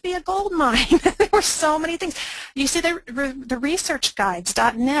turned out to be a gold mine. There were so many things. You see the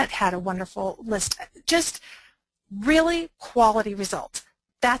researchguides.net had a wonderful list. Just really quality results.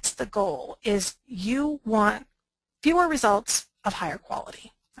 That's the goal, is you want fewer results of higher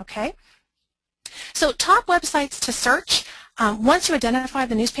quality. Okay? So top websites to search. Once you identify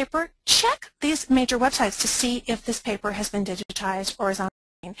the newspaper, check these major websites to see if this paper has been digitized or is on.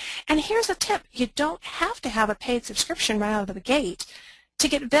 And here's a tip. You don't have to have a paid subscription right out of the gate to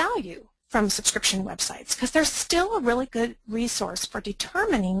get value from subscription websites, because they're still a really good resource for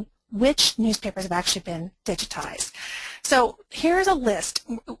determining which newspapers have actually been digitized. So here's a list.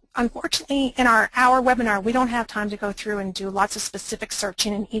 Unfortunately, in our webinar, we don't have time to go through and do lots of specific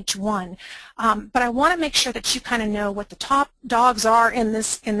searching in each one. But I want to make sure that you kind of know what the top dogs are in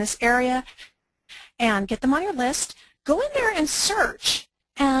this area and get them on your list. Go in there and search.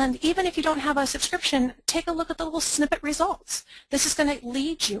 And even if you don't have a subscription, take a look at the little snippet results. This is going to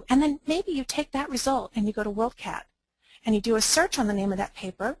lead you. And then maybe you take that result and you go to WorldCat and you do a search on the name of that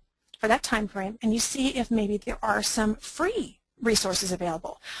paper for that time frame, and you see if maybe there are some free resources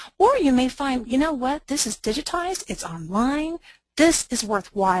available. Or you may find, you know what, this is digitized, it's online, this is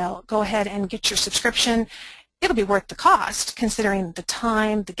worthwhile. Go ahead and get your subscription. It'll be worth the cost considering the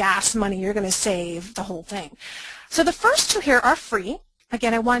time, the gas money you're going to save, the whole thing. So the first two here are free.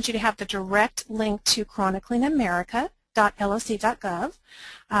 Again, I wanted you to have the direct link to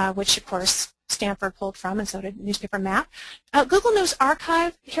chroniclingamerica.loc.gov, which, of course, Stanford pulled from, and so did Newspaper Map. Google News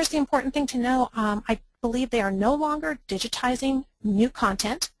Archive, here's the important thing to know. I believe they are no longer digitizing new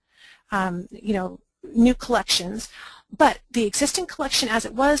content, new collections, but the existing collection as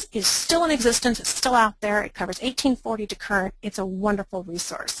it was is still in existence. It's still out there. It covers 1840 to current. It's a wonderful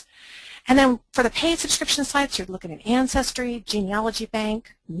resource. And then for the paid subscription sites, you're looking at Ancestry, Genealogy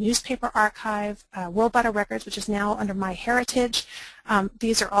Bank, Newspaper Archive, World Vital Records, which is now under MyHeritage.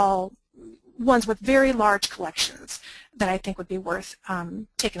 These are all ones with very large collections that I think would be worth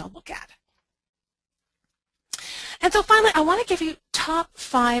taking a look at. And so finally, I want to give you top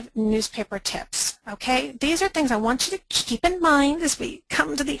 5 newspaper tips. Okay, these are things I want you to keep in mind as we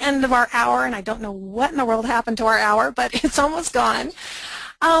come to the end of our hour, and I don't know what in the world happened to our hour, but it's almost gone.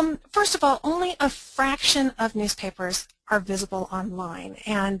 First of all, only a fraction of newspapers are visible online,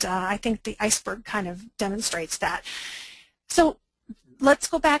 and I think the iceberg kind of demonstrates that. So let's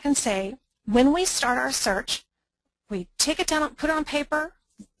go back and say, when we start our search, we take it down, put it on paper,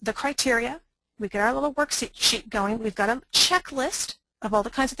 the criteria, we get our little worksheet going, we've got a checklist of all the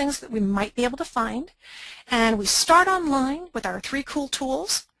kinds of things that we might be able to find, and we start online with our 3 cool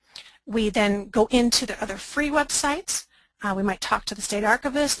tools. We then go into the other free websites. We might talk to the state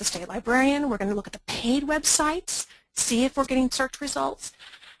archivist, the state librarian. We're going to look at the paid websites, see if we're getting search results.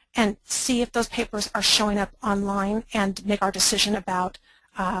 and see if those papers are showing up online and make our decision about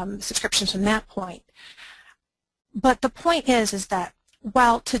subscriptions from that point. But the point is that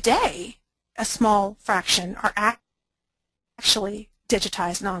while today a small fraction are actually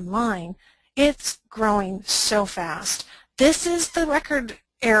digitized and online, it's growing so fast. This is the record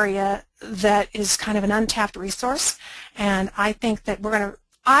area that is kind of an untapped resource, and I think that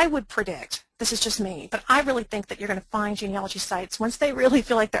I would predict, this is just me, but I really think that you're going to find genealogy sites, once they really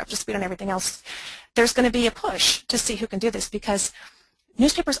feel like they're up to speed on everything else, there's going to be a push to see who can do this, because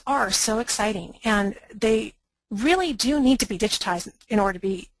newspapers are so exciting, and they really do need to be digitized in order to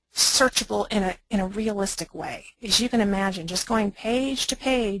be searchable in a realistic way. As you can imagine, just going page to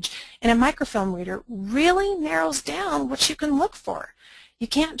page in a microfilm reader really narrows down what you can look for. You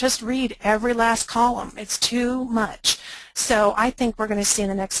can't just read every last column. It's too much. So I think we're going to see in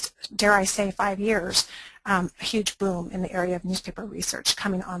the next, dare I say, 5 years, a huge boom in the area of newspaper research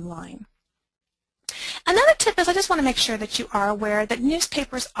coming online. Another tip is I just want to make sure that you are aware that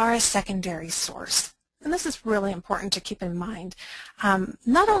newspapers are a secondary source. And this is really important to keep in mind.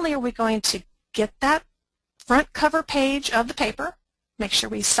 Not only are we going to get that front cover page of the paper, make sure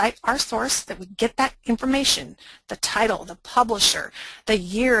we cite our source, that we get that information, the title, the publisher, the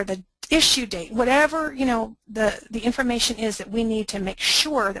year, the issue date, whatever the information is that we need to make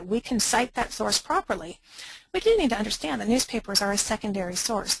sure that we can cite that source properly. We do need to understand that newspapers are a secondary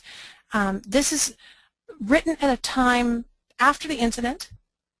source. This is written at a time after the incident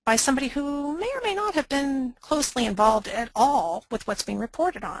by somebody who may or may not have been closely involved at all with what's being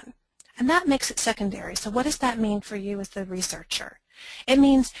reported on. And that makes it secondary. So what does that mean for you as the researcher? It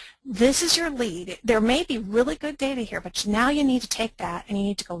means this is your lead. There may be really good data here, but now you need to take that and you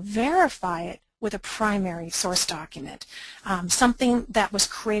need to go verify it with a primary source document, something that was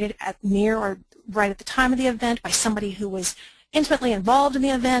created at near or right at the time of the event by somebody who was intimately involved in the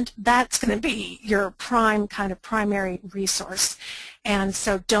event. That's going to be your primary resource. And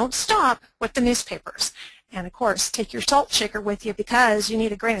so don't stop with the newspapers. And of course, take your salt shaker with you, because you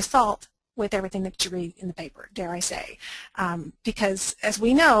need a grain of salt with everything that you read in the paper, dare I say. Because as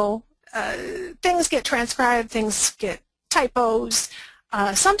we know, things get transcribed, things get typos.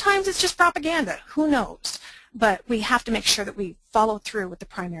 Sometimes it's just propaganda, who knows? But we have to make sure that we follow through with the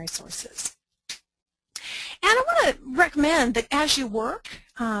primary sources. And I want to recommend that as you work,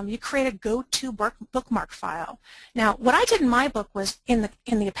 you create a go-to bookmark file. Now, what I did in my book was in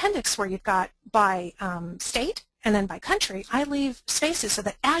the appendix where you've got by state and then by country, I leave spaces so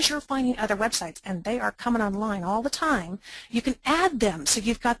that as you're finding other websites, and they are coming online all the time, you can add them so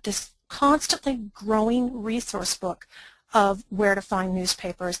you've got this constantly growing resource book of where to find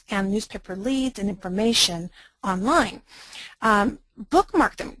newspapers and newspaper leads and information online.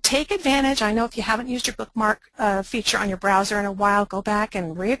 Bookmark them. Take advantage. I know if you haven't used your bookmark feature on your browser in a while, go back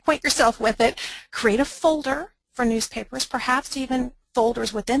and reacquaint yourself with it. Create a folder for newspapers, perhaps even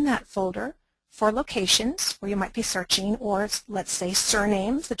folders within that folder for locations where you might be searching, or let's say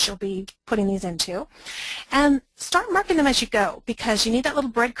surnames that you'll be putting these into. And start marking them as you go, because you need that little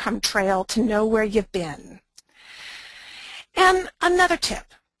breadcrumb trail to know where you've been. And another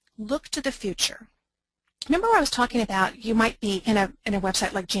tip, look to the future. Remember I was talking about you might be in a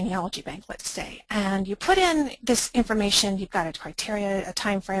website like Genealogy Bank, let's say, and you put in this information, you've got a criteria, a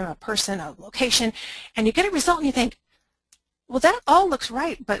time frame, a person, a location, and you get a result and you think, well, that all looks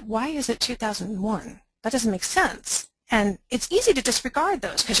right, but why is it 2001? That doesn't make sense. And it's easy to disregard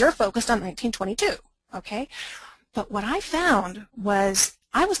those because you're focused on 1922, okay? But what I found was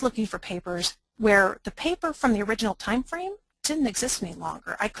I was looking for papers where the paper from the original time frame didn't exist any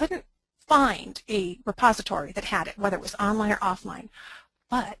longer. I couldn't find a repository that had it, whether it was online or offline.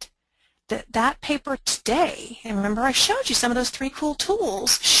 But that paper today, and remember I showed you some of those 3 cool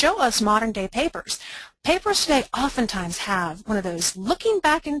tools, show us modern day papers. Papers today oftentimes have one of those looking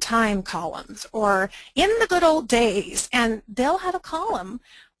back in time columns, or in the good old days, and they'll have a column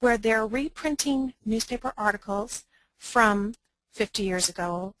where they're reprinting newspaper articles from 50 years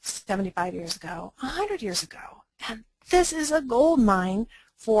ago, 75 years ago, 100 years ago. And this is a gold mine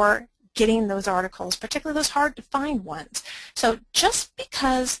for getting those articles, particularly those hard to find ones. So just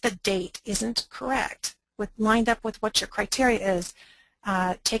because the date isn't correct, lined up with what your criteria is,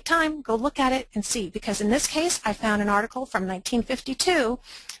 take time, go look at it and see. Because in this case, I found an article from 1952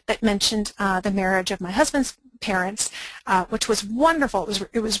 that mentioned the marriage of my husband's parents, which was wonderful.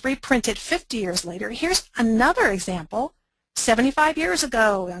 It was reprinted 50 years later. Here's another example. 75 years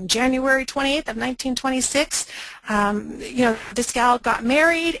ago, on January 28th of 1926, this gal got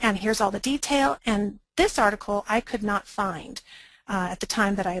married, and here's all the detail. And this article I could not find at the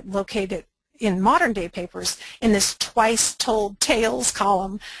time that I located it in modern day papers in this twice told tales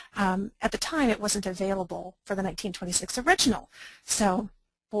column. At the time it wasn't available for the 1926 original. So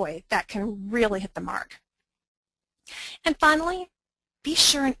boy, that can really hit the mark. And finally, be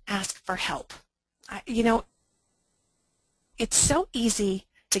sure and ask for help. You know, it's so easy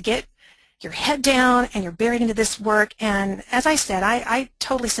to get your head down and you're buried into this work, and as I said, I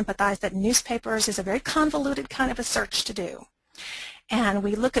totally sympathize that newspapers is a very convoluted kind of a search to do. And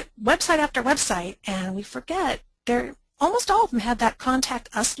we look at website after website and we forget almost all of them have that contact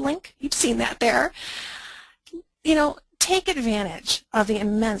us link. You've seen that there. You know, take advantage of the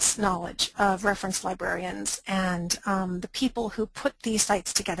immense knowledge of reference librarians and the people who put these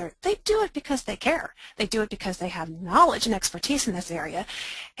sites together. They do it because they care. They do it because they have knowledge and expertise in this area.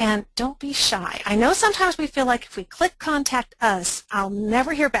 And don't be shy. I know sometimes we feel like if we click Contact Us, I'll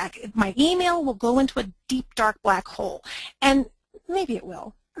never hear back. My email will go into a deep, dark black hole. And maybe it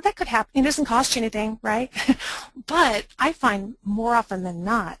will. That could happen. It doesn't cost you anything, right? But I find more often than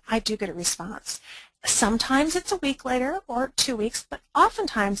not, I do get a response. Sometimes it's a week later or 2 weeks, but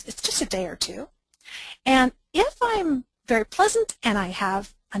oftentimes it's just a day or two. And if I'm very pleasant and I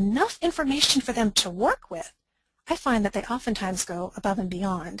have enough information for them to work with, I find that they oftentimes go above and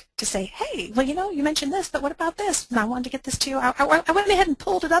beyond to say, hey, well, you know, you mentioned this, but what about this? And I wanted to get this to you. I went ahead and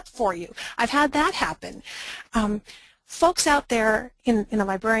pulled it up for you. I've had that happen. Folks out there in the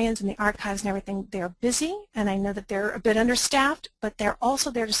librarians and the archives and everything, they're busy, and I know that they're a bit understaffed, but they're also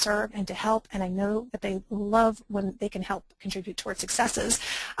there to serve and to help, and I know that they love when they can help contribute towards successes.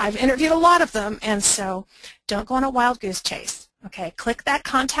 I've interviewed a lot of them, and so don't go on a wild goose chase. Okay, click that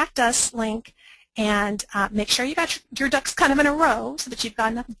Contact Us link and make sure you got your ducks kind of in a row so that you've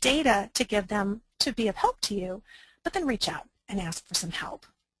got enough data to give them to be of help to you, but then reach out and ask for some help.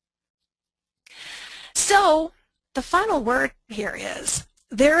 So the final word here is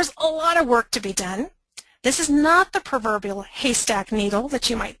there's a lot of work to be done. This is not the proverbial haystack needle that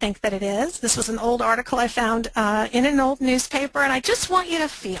you might think that it is. This was an old article I found in an old newspaper, and I just want you to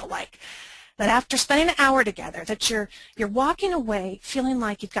feel like that after spending an hour together, that you're walking away feeling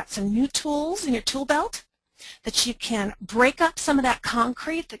like you've got some new tools in your tool belt, that you can break up some of that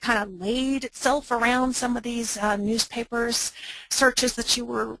concrete that kind of laid itself around some of these newspapers searches that you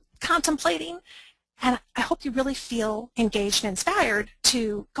were contemplating. And I hope you really feel engaged and inspired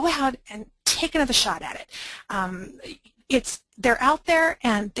to go out and take another shot at it. They're out there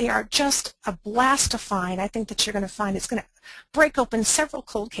and they are just a blast to find. I think that you're going to find it's going to break open several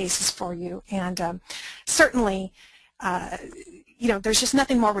cold cases for you, and certainly, you know, there's just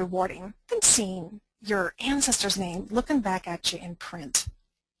nothing more rewarding than seeing your ancestor's name looking back at you in print.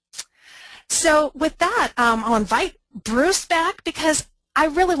 So with that, I'll invite Bruce back because I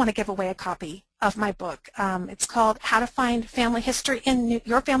really want to give away a copy of my book. It's called How to Find Family History in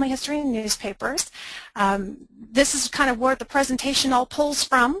Your Family History in Newspapers. This is kind of where the presentation all pulls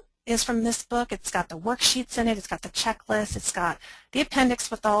from, is from this book. It's got the worksheets in it, it's got the checklist, it's got the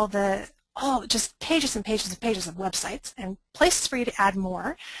appendix with all just pages and pages and pages of websites and places for you to add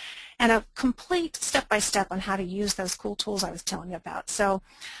more, and a complete step-by-step on how to use those cool tools I was telling you about. So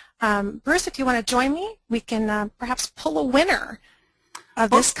Bruce, if you want to join me, we can perhaps pull a winner of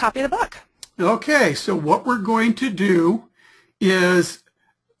this copy of the book. Okay, so what we're going to do is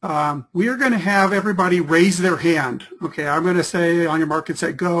we are going to have everybody raise their hand. Okay, I'm going to say on your mark and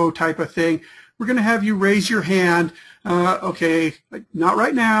set go type of thing. We're going to have you raise your hand. Okay, not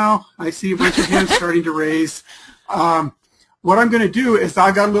right now. I see a bunch of hands starting to raise. What I'm going to do is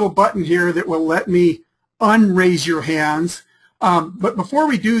I've got a little button here that will let me unraise your hands. But before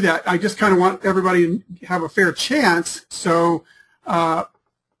we do that, I just kind of want everybody to have a fair chance. So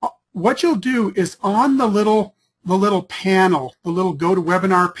what you'll do is on the little panel, the little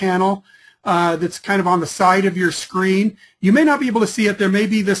GoToWebinar panel that's kind of on the side of your screen, you may not be able to see it. There may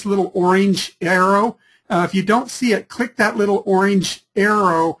be this little orange arrow. If you don't see it, click that little orange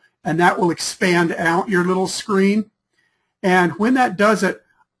arrow and that will expand out your little screen. And when that does it,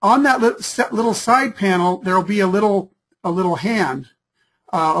 on that little side panel, there will be a little hand,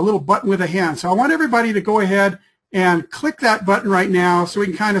 a little button with a hand. So I want everybody to go ahead and click that button right now so we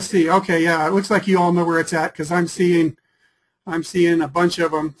can kind of see. Okay, yeah, it looks like you all know where it's at because I'm seeing a bunch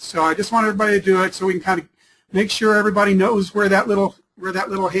of them. So I just want everybody to do it so we can kind of make sure everybody knows where that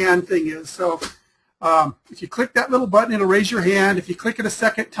little hand thing is. So if you click that little button, it'll raise your hand. If you click it a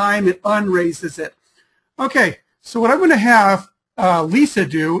second time, it unraises it. Okay, so what I'm going to have Lisa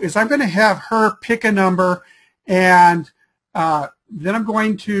do is I'm going to have her pick a number, and then I'm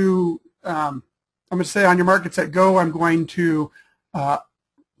going to say on your mark and set go, I'm going to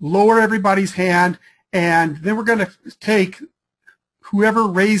lower everybody's hand, and then we're going to take whoever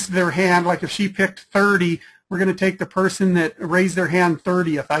raised their hand, like if she picked 30, we're going to take the person that raised their hand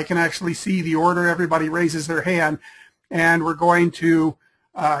 30th. I can actually see the order everybody raises their hand, and we're going to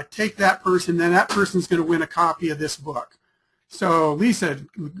take that person, then that person's going to win a copy of this book. So Lisa,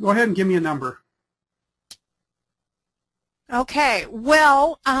 go ahead and give me a number. Okay,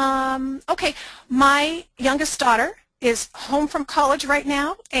 well, okay, my youngest daughter is home from college right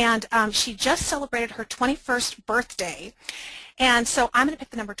now, and she just celebrated her 21st birthday, and so I'm going to pick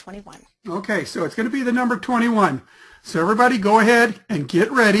the number 21. Okay, so it's going to be the number 21. So everybody go ahead and get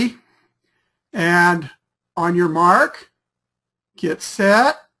ready, and on your mark, get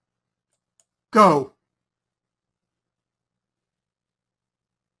set, go.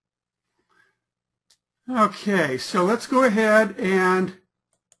 Okay, so let's go ahead and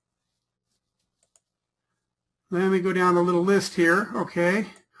let me go down the little list here. Okay,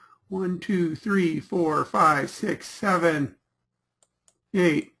 1, 2, 3, 4, 5, 6, 7,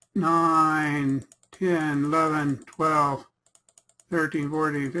 8, 9, 10, 11, 12, 13,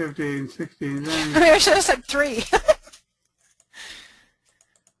 14, 15, 16, 17. Maybe I should have said 3.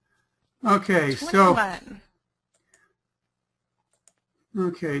 Okay, 21.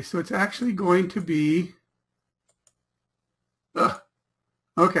 So it's actually going to be,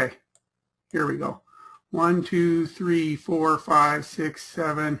 okay, here we go. 1, 2, 3, 4, 5, 6,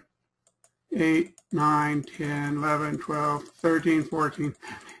 7, 8, 9, 10, 11, 12, 13, 14,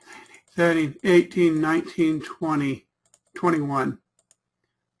 17, 18, 19, 20, 21.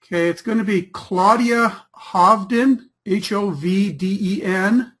 Okay, it's going to be Claudia Hovden,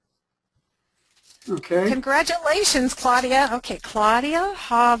 H-O-V-D-E-N. Okay. Congratulations, Claudia. Okay, Claudia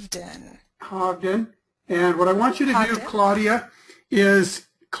Hovden. Hovden. And what I want you to do, Claudia, is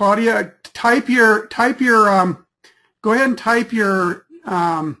type your go ahead and type your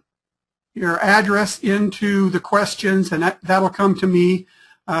address into the questions, and that'll come to me,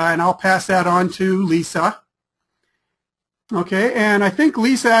 and I'll pass that on to Lisa. Okay, and I think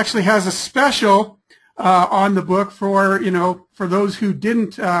Lisa actually has a special on the book for for those who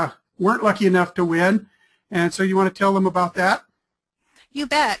weren't lucky enough to win, and so you want to tell them about that? You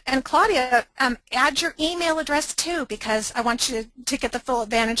bet. And Claudia, add your email address too, because I want you to get the full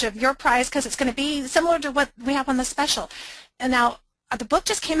advantage of your prize, because it's going to be similar to what we have on the special. And now the book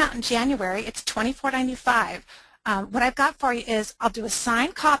just came out in January. It's $24.95. What I've got for you is I'll do a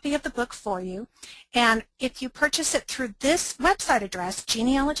signed copy of the book for you, and if you purchase it through this website address,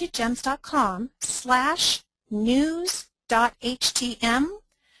 genealogygems.com/news.htm,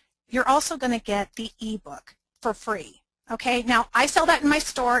 you're also going to get the ebook for free. Okay, now I sell that in my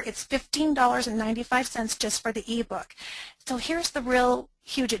store. It's $15.95 just for the ebook. So here's the real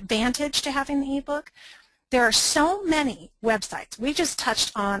huge advantage to having the ebook. There are so many websites. We just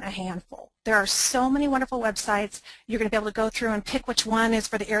touched on a handful. There are so many wonderful websites. You're going to be able to go through and pick which one is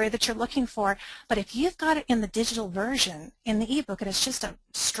for the area that you're looking for. But if you've got it in the digital version, in the ebook, and it's just a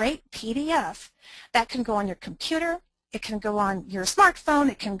straight PDF, that can go on your computer, it can go on your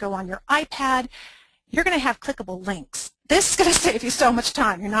smartphone, it can go on your iPad. You're going to have clickable links. This is going to save you so much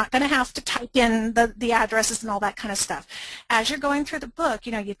time. You're not going to have to type in the addresses and all that kind of stuff. As you're going through the book,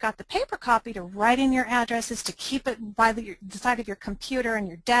 you've got the paper copy to write in your addresses, to keep it by the side of your computer and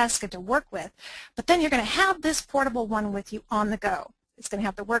your desk and to work with. But then you're going to have this portable one with you on the go. It's going to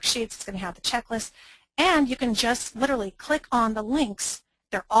have the worksheets, it's going to have the checklist, and you can just literally click on the links.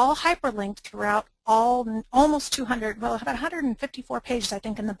 They're all hyperlinked throughout almost 200, well, about 154 pages, I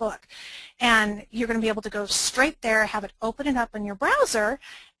think, in the book. And you're going to be able to go straight there, have it open it up in your browser.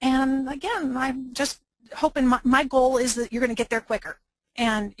 And again, I'm just hoping, my goal is that you're going to get there quicker.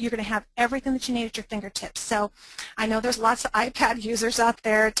 And you're going to have everything that you need at your fingertips. So I know there's lots of iPad users out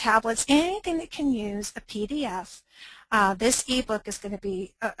there, tablets, anything that can use a PDF. This ebook is going to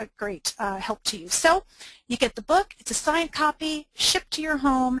be a great help to you. So you get the book, it's a signed copy, shipped to your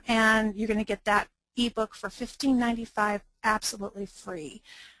home, and you're going to get that ebook for $15.95 absolutely free.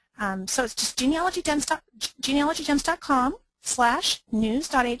 So it's just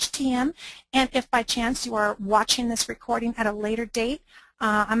genealogygems.com/news.htm, and if by chance you are watching this recording at a later date,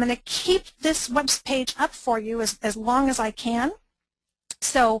 I'm going to keep this web page up for you as long as I can.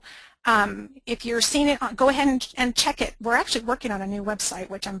 So if you're seeing it, go ahead and check it. We're actually working on a new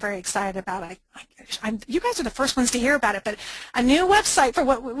website, which I'm very excited about. You guys are the first ones to hear about it, but a new website for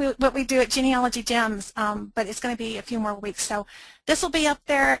what we do at Genealogy Gems, but it's going to be a few more weeks. So this will be up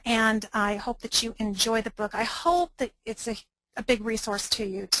there, and I hope that you enjoy the book. I hope that it's a big resource to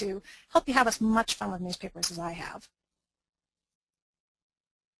you to help you have as much fun with newspapers as I have.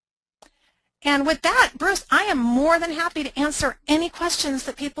 And with that, Bruce, I am more than happy to answer any questions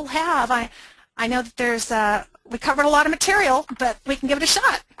that people have. I know that we covered a lot of material, but we can give it a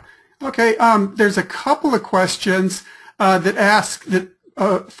shot. Okay, there's a couple of questions that ask that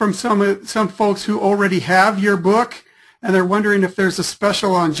from some folks who already have your book, and they're wondering if there's a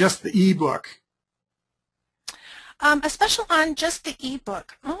special on just the ebook. A special on just the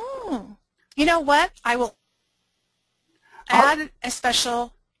ebook. Oh, you know what? I will add a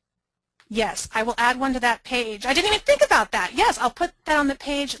special. Yes, I will add one to that page. I didn't even think about that. Yes, I'll put that on the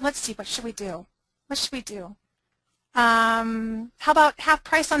page. Let's see, what should we do? What should we do? How about half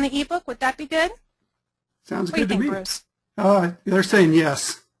price on the ebook? Would that be good? Sounds good to me. What do you think, Bruce? They're saying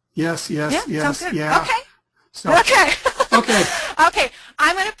yes. Yes, yes, yeah, yes, sounds good. yeah. Okay. So, okay. Okay. Okay.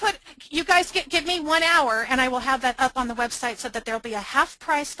 I'm going to put, you guys give me 1 hour, and I will have that up on the website so that there will be a half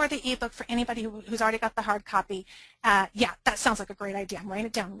price for the ebook for anybody who's already got the hard copy. Yeah, that sounds like a great idea. I'm writing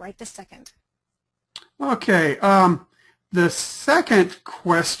it down right this second. Okay. The second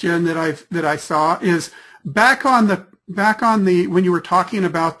question that I saw is back on the when you were talking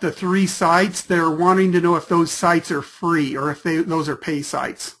about the 3 sites, they're wanting to know if those sites are free or if those are pay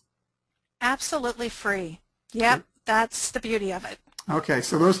sites. Absolutely free. Yep, that's the beauty of it. Okay,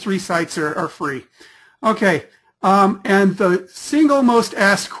 so those 3 sites are free. Okay, and the single most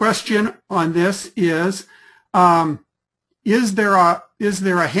asked question on this is there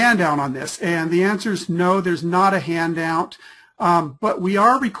a handout on this? And the answer is no, there's not a handout. But we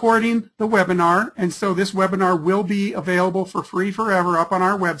are recording the webinar, and so this webinar will be available for free forever up on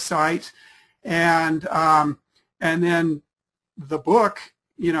our website. And then the book,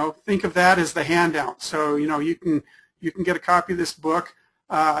 think of that as the handout. So you can get a copy of this book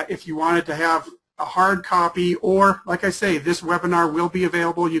if you wanted to have a hard copy, or like I say, this webinar will be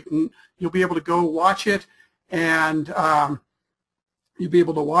available. You'll be able to go watch it, and you'll be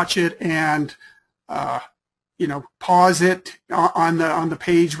able to watch it and pause it on the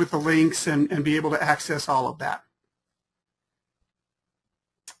page with the links and be able to access all of that.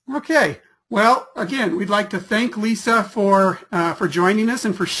 Okay. Well, again, we'd like to thank Lisa for joining us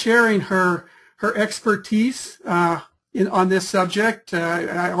and for sharing her expertise on this subject.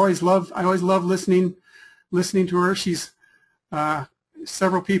 I always love listening to her. She's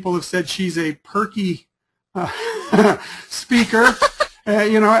several people have said she's a perky speaker.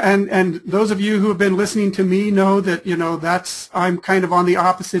 And those of you who have been listening to me know that I'm kind of on the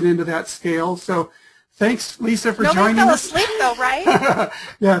opposite end of that scale. So thanks, Lisa, for joining us. Nobody fell asleep though, right?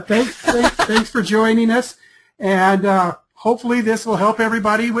 Yeah, thanks for joining us, and hopefully this will help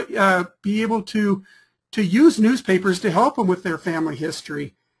everybody be able to use newspapers to help them with their family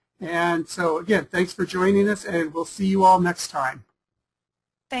history. And so again, thanks for joining us, and we'll see you all next time.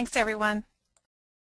 Thanks, everyone.